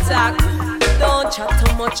enemy attack. Don't chat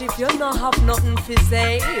too much if you don't have nothing to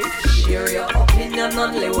say. Share your opinion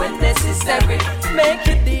only when necessary. Make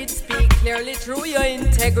your deeds speak clearly through your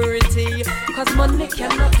integrity. Cause money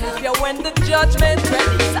cannot help you when the judgment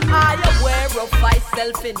ready. So I am aware of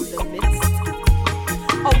myself in the midst,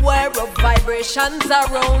 aware of vibrations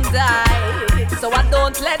around I. So I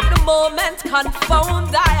don't let the moment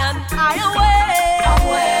confound I. And I aware.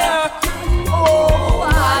 Oh,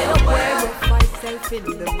 I aware of myself in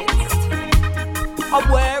the midst,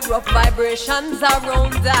 aware of vibrations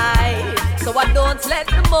around I. So I don't let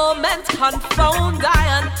the moment confound I.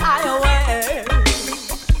 And I aware.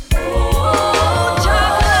 Oh,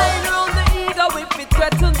 juggling around the ego if it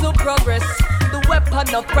threatens to progress. The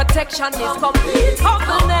weapon of protection is complete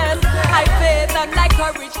humbleness. I faith and I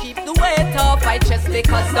courage keep the weight off my chest,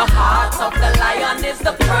 because the heart of the lion is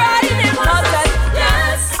the pride in process.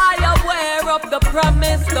 Yes, I aware of the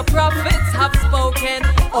promise the prophets have spoken,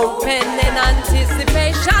 open in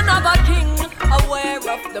anticipation of a king. Aware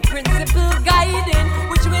of the principle guiding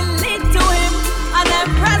which will lead to him, and I'm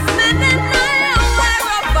present and I aware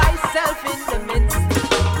of myself in the midst,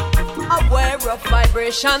 aware of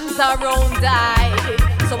vibrations around I.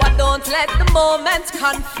 So I don't let the moment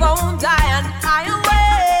confound I. And I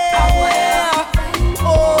aware.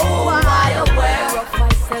 Oh, I aware of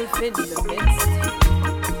myself in the midst,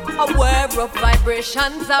 aware of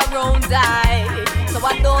vibrations around I. So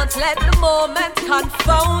I don't let the moment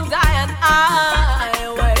confound I. And I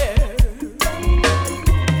aware.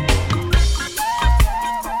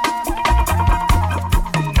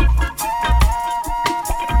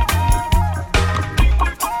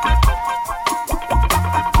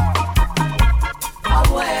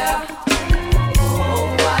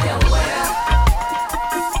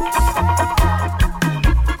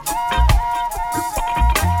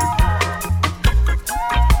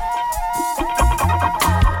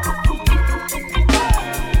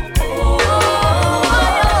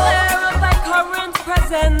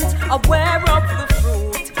 Aware of the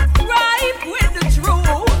fruit, ripe with the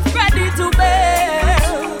truth, ready to bear.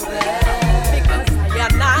 Because I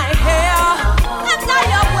am not here, and I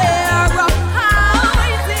aware of how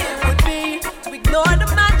easy it would be to ignore the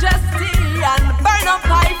majesty and burn up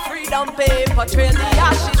my freedom paper, trail the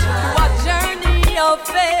ashes through a journey of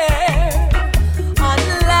fear.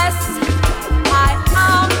 Unless I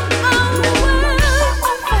am aware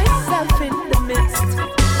of myself in the midst,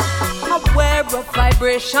 aware of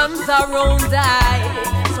vibrations around I.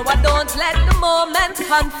 So I don't let the moment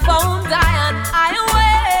confound I. And I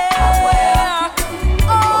aware.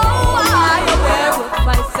 Oh, I aware of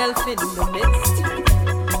myself in the midst,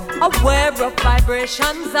 aware of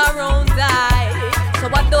vibrations around I. So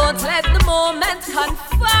I don't let the moment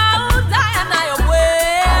confound I. And I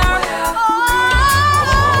aware. Oh,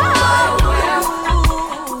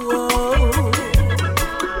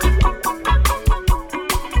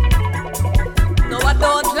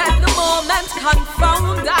 don't let the moment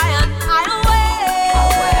confound I. And I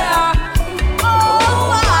aware. Oh,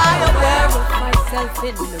 I aware of myself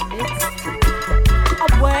in the midst,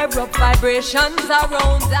 aware of vibrations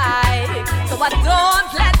around I. So I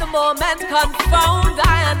don't let the moment confound I.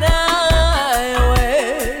 And I aware.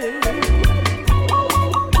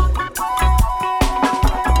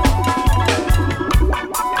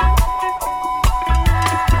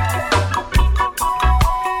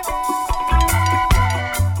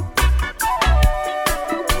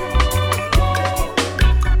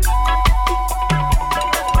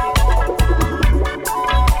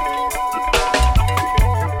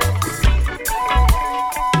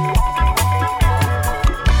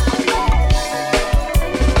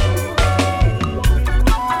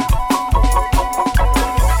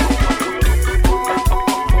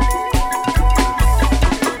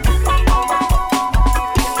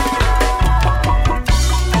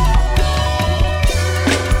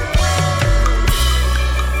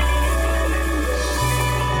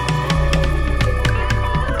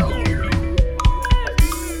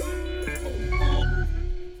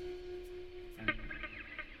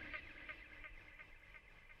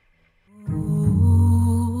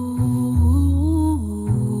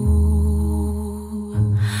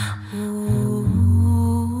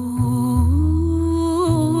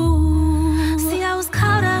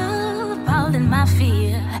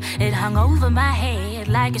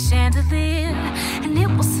 like a chandelier. And it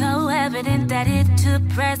was so evident that it took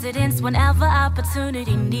precedence whenever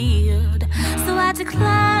opportunity neared. So I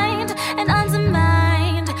declined and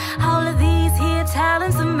undermined all of these here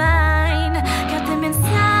talents of mine. Kept them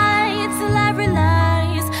inside till I realized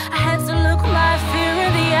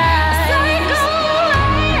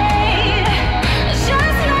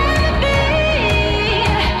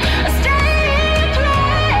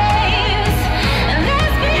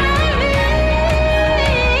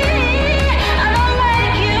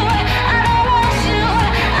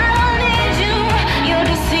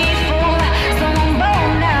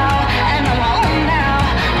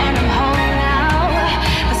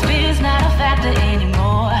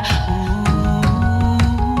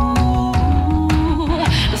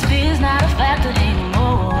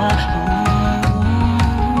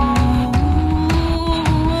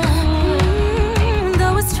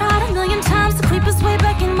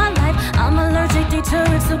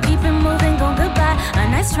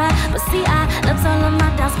try. But see, I left all of my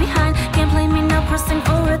doubts behind. Can't blame me now, pressing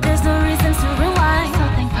forward. There's no reason to rewind.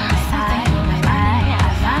 Something I finally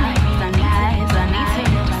realize I need to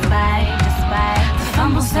heal despite the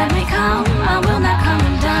fumbles that may come. I will not come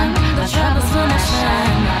undone. The troubles will not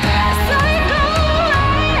shine. So you go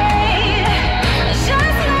away,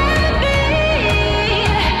 just let it be.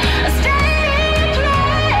 Stay in your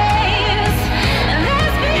place, and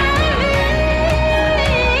that's behind me.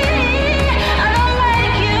 I don't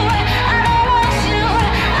like you, I don't want you,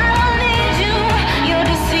 I don't need you. You're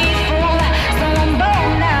deceitful, so I'm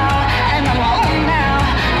bold now, and I'm home now,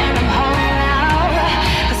 and I'm home now.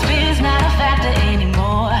 'Cause fear's not a factor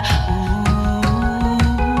anymore.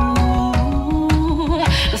 Ooh,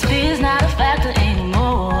 'cause fear's not a factor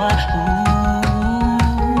anymore.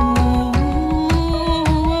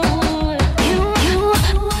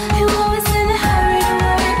 You always in a hurry to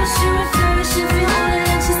worry, but you refresh if you only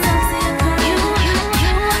let yourself see it through.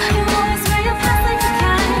 You always wear your past like a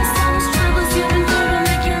kindness. All the struggles you've been through to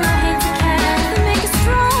make your own hands to carry. To make it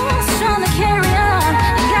strong to carry on.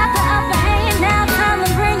 You got the upper hand now, time to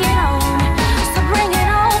bring it on. So bring it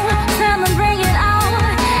on, time to bring it on.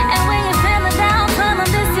 And when you're feeling down, tell them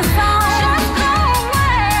this your song. Just go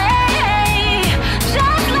away,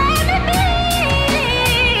 just let me be.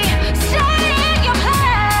 Stay in your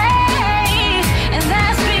place, and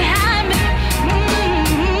that's behind me.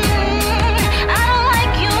 I don't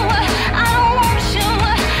like you, I don't want you,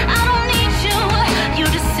 I don't need you.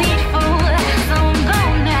 You're deceitful, so I'm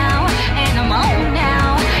gone now, and I'm on now,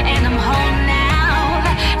 and I'm home now.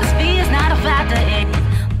 'Cause fear's not a factor anymore.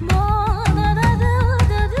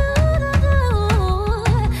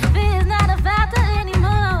 Fear's not a factor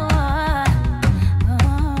anymore.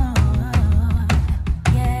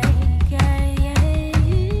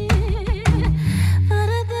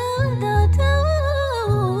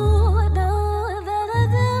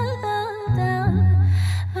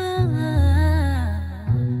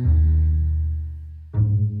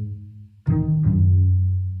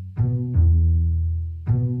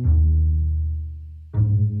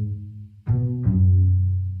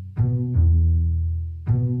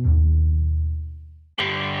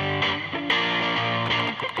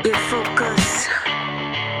 Get focus.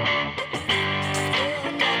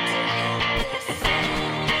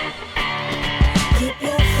 Keep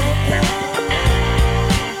your focus.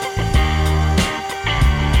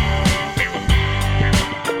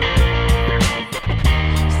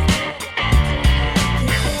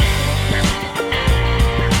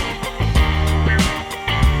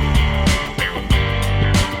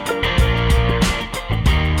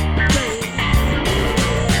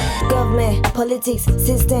 Government, politics,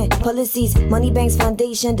 system, policies, money banks,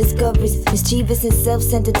 foundation, discoveries, mischievous and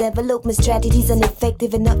self-centered development strategies,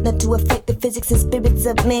 ineffective enough not to affect the physics and spirits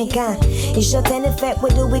of mankind. In short and effect,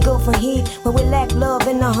 where do we go from here? When we lack love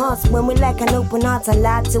in our hearts, when we lack an open heart, and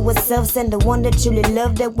lie to ourselves and the one that truly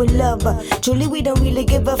love that we love. But truly we don't really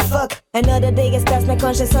give a fuck. Another day has passed my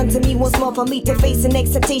conscience unto me once more for me to face an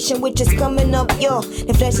expectation which is coming up, yo.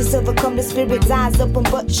 The flesh is overcome, the spirit's eyes open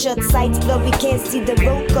but shut, sights blood, we can't see the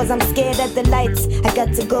road cause I'm scared at the lights. I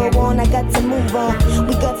got to go on, I got to move on.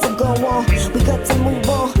 We got to go on, we got to move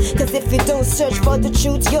on. Cause if you don't search for the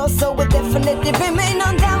truth, your soul will definitely remain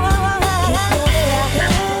on that one.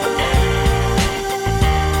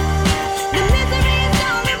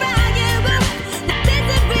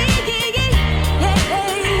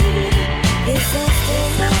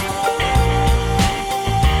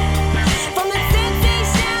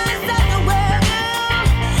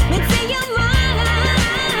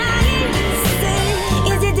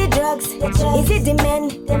 Is it the men?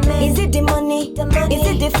 Is it the money? Is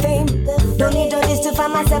it the fame? Don't need all this to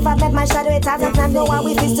find myself. I've met my shadow 1,000 times. Know how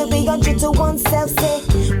it feels to be untrue to oneself. Say,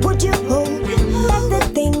 would you hold back the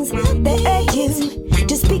things that hurt you?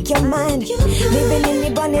 To speak your mind. Living in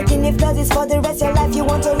the bondage in the flood is for the rest of your life. You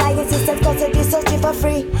want to lie, insistence, cause it is so straight for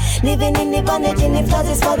free. Living in the bondage in the flood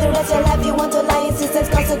is for the rest of your life. You want to lie, insistence,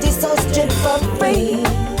 cause it is so straight for free.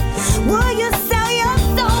 Will you sell your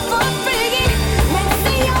soul for free? Let's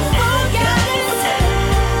see your forgiveness.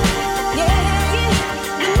 Yeah,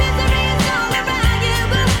 the misery is all around you.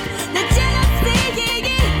 The jealousy,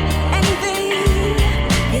 anything.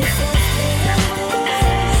 It's so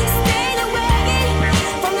stay away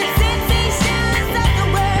from the temptations of the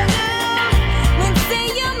world. Let's see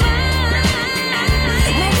your mind.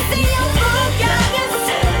 Let's see your forgiveness.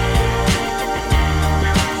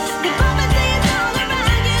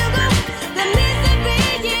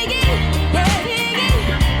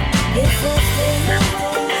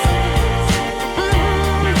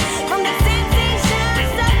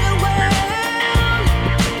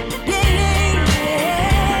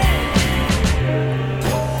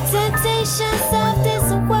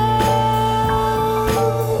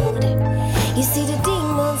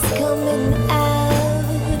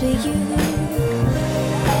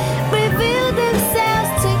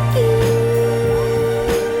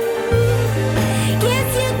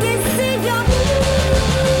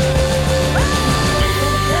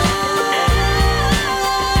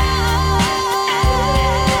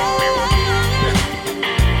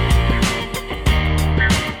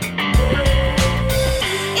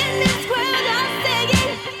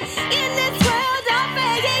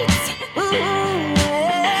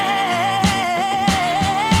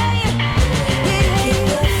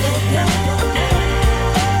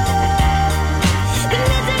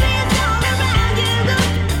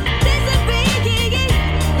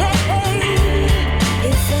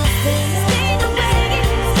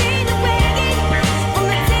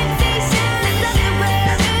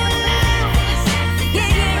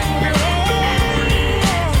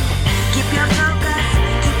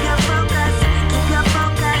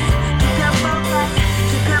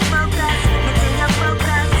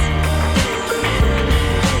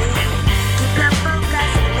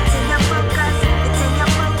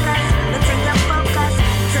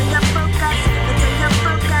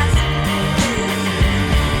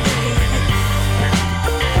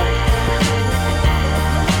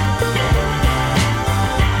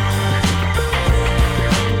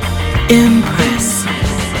 Impress.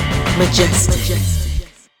 Majestic.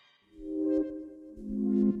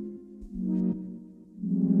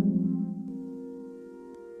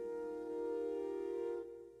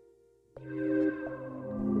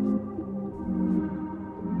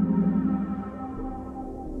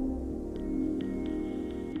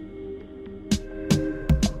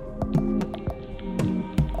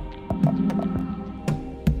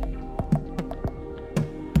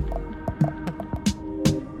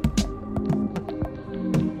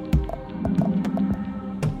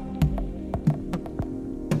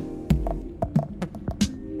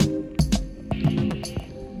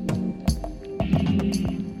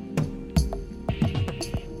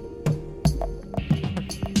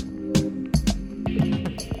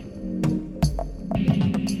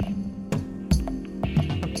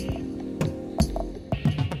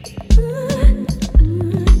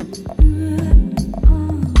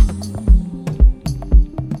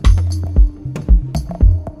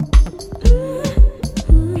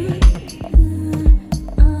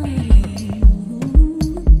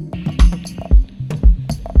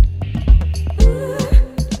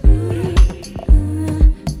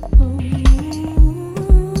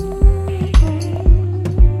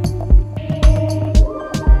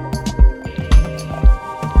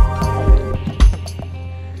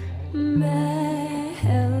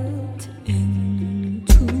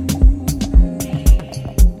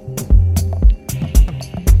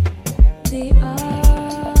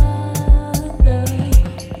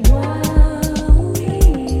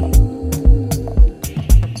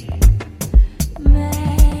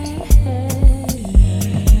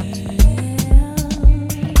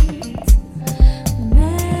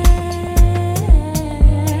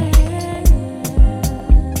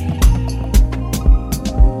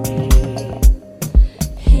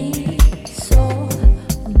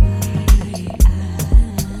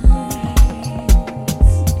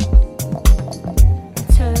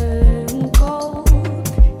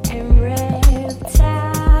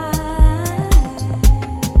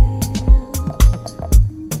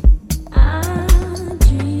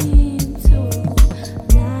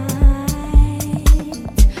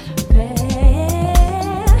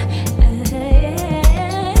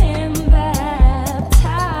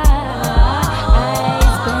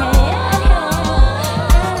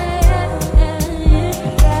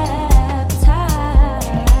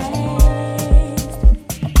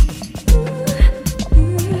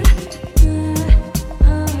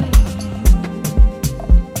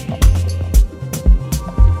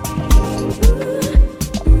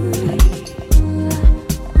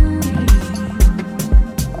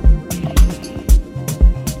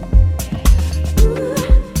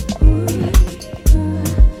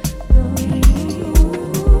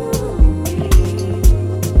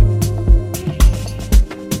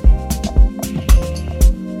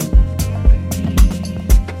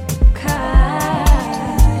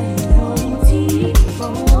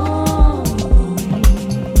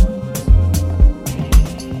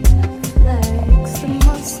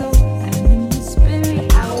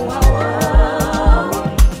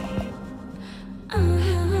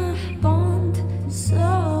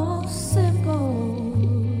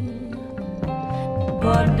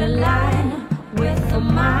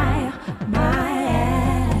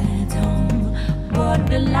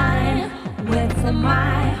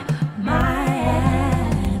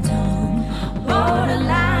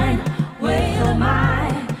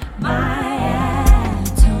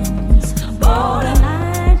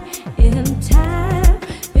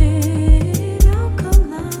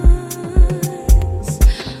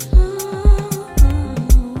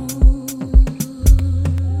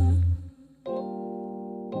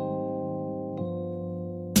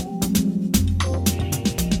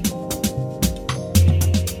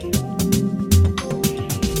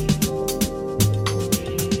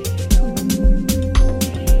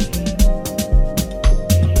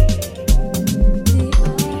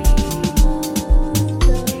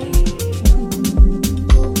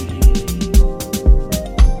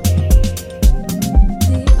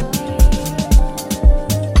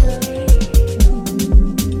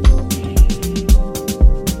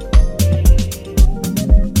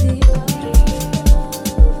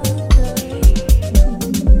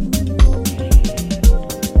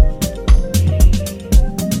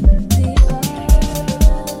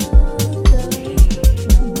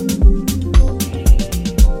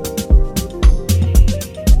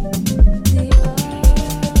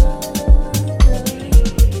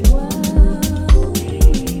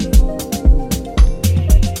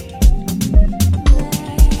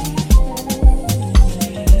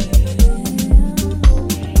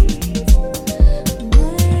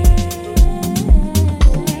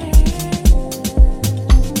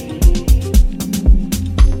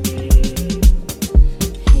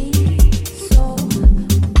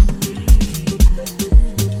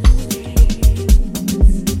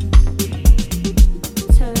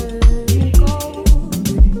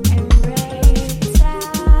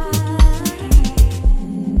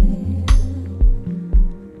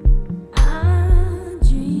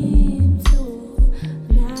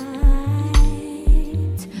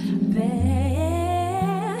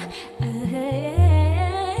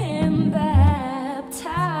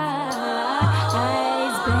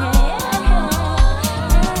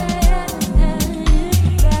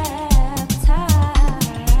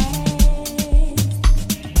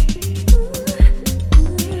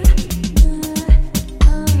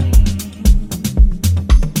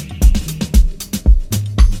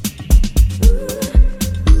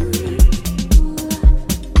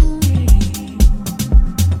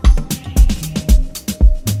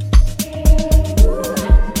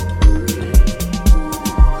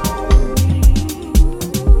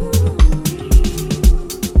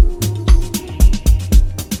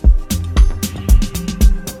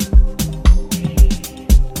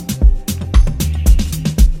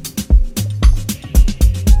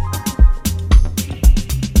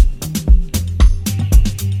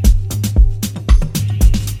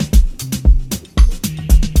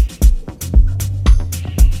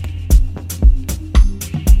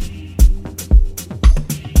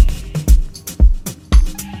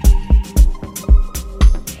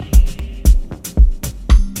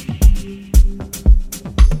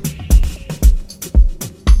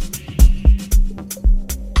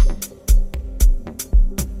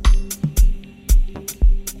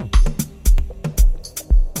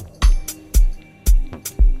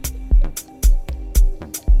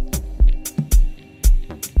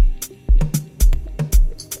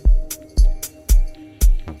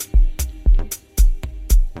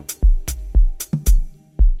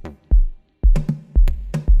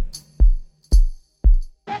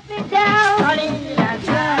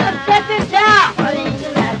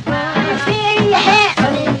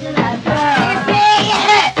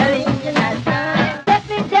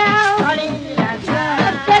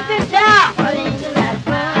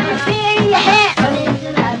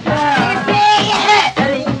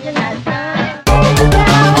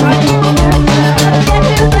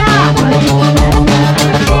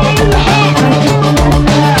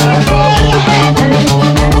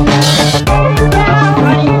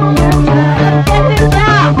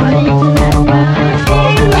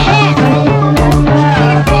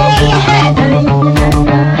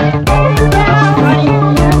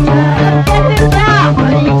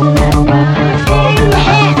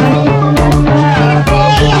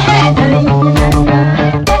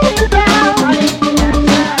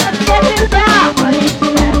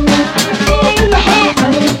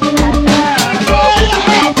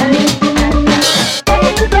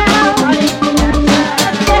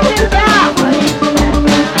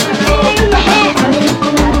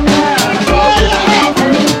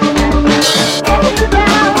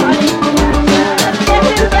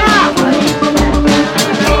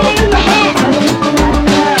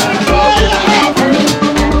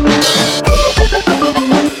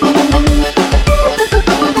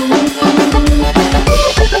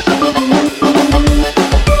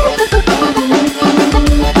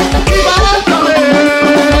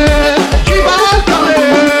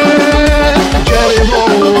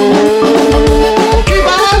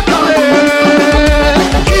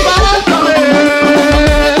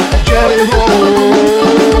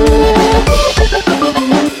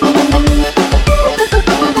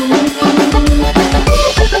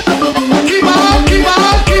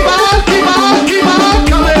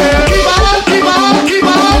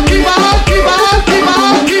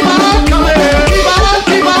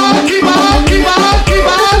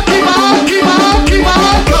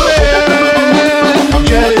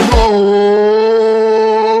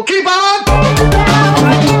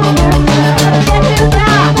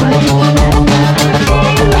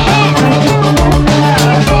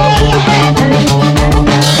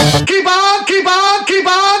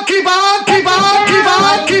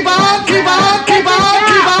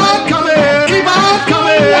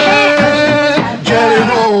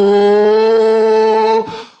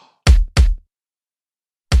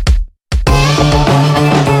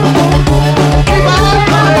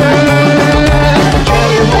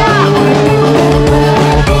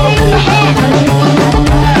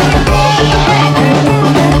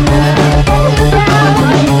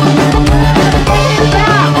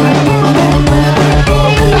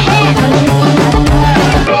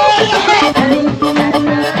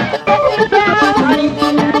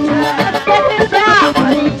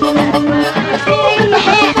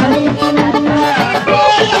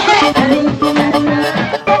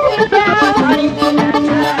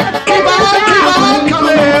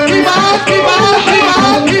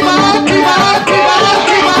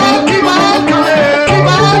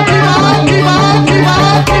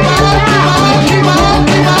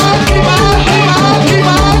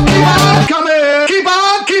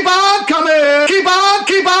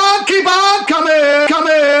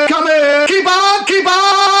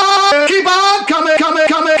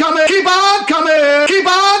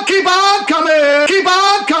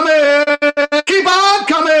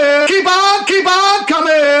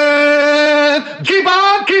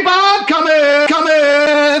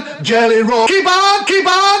 roll. Keep on, keep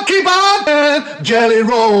on, keep on. Jelly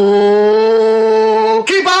roll.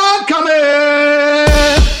 Keep on coming.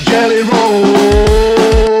 Jelly roll.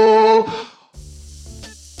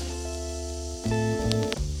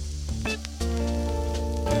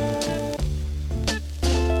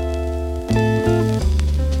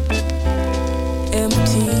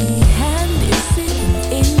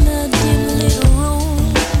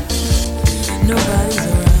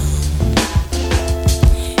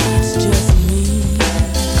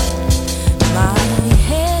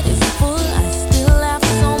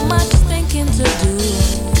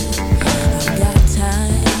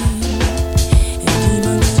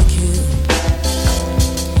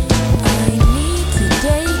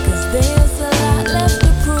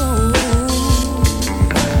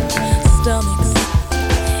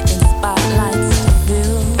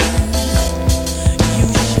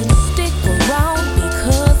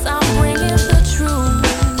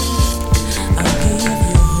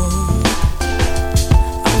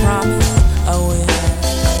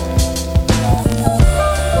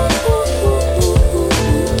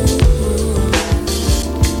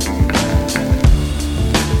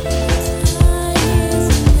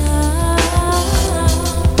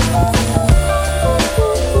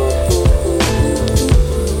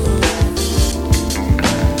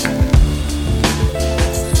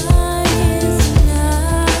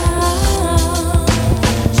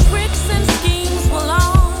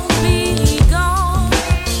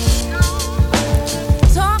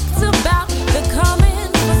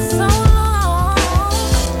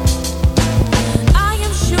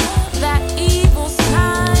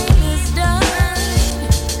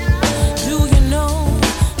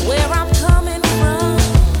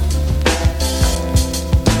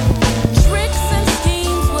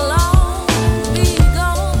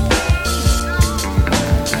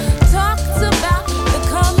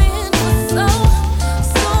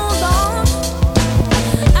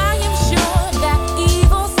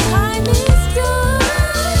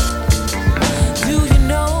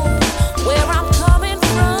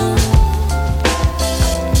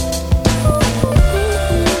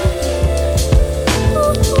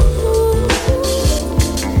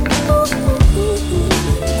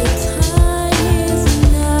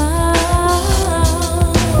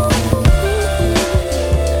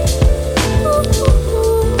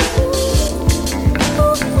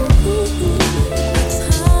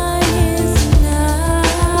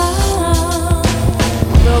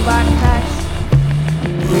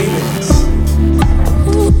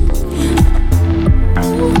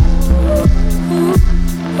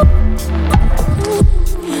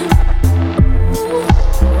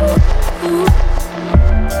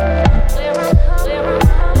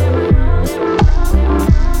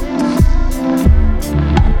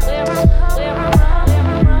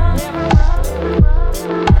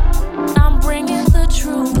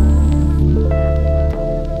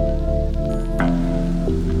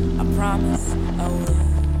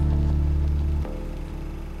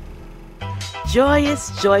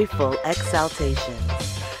 Joyous, joyful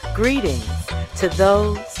exaltations. Greetings to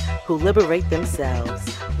those who liberate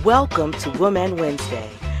themselves. Welcome to Woman Wednesday.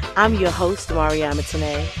 I'm your host, Mariama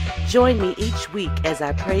today. Join me each week as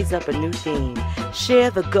I praise up a new theme. Share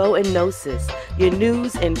the go and gnosis, your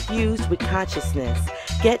news infused with consciousness.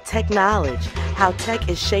 Get tech knowledge, how tech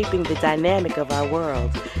is shaping the dynamic of our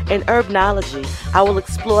world. In herbnology, I will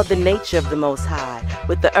explore the nature of the Most High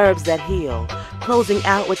with the herbs that heal, closing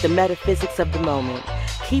out with the metaphysics of the moment,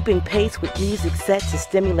 keeping pace with music set to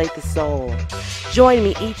stimulate the soul. Join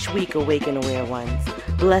me each week, Awaken Aware Ones.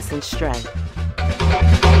 Bless and strength.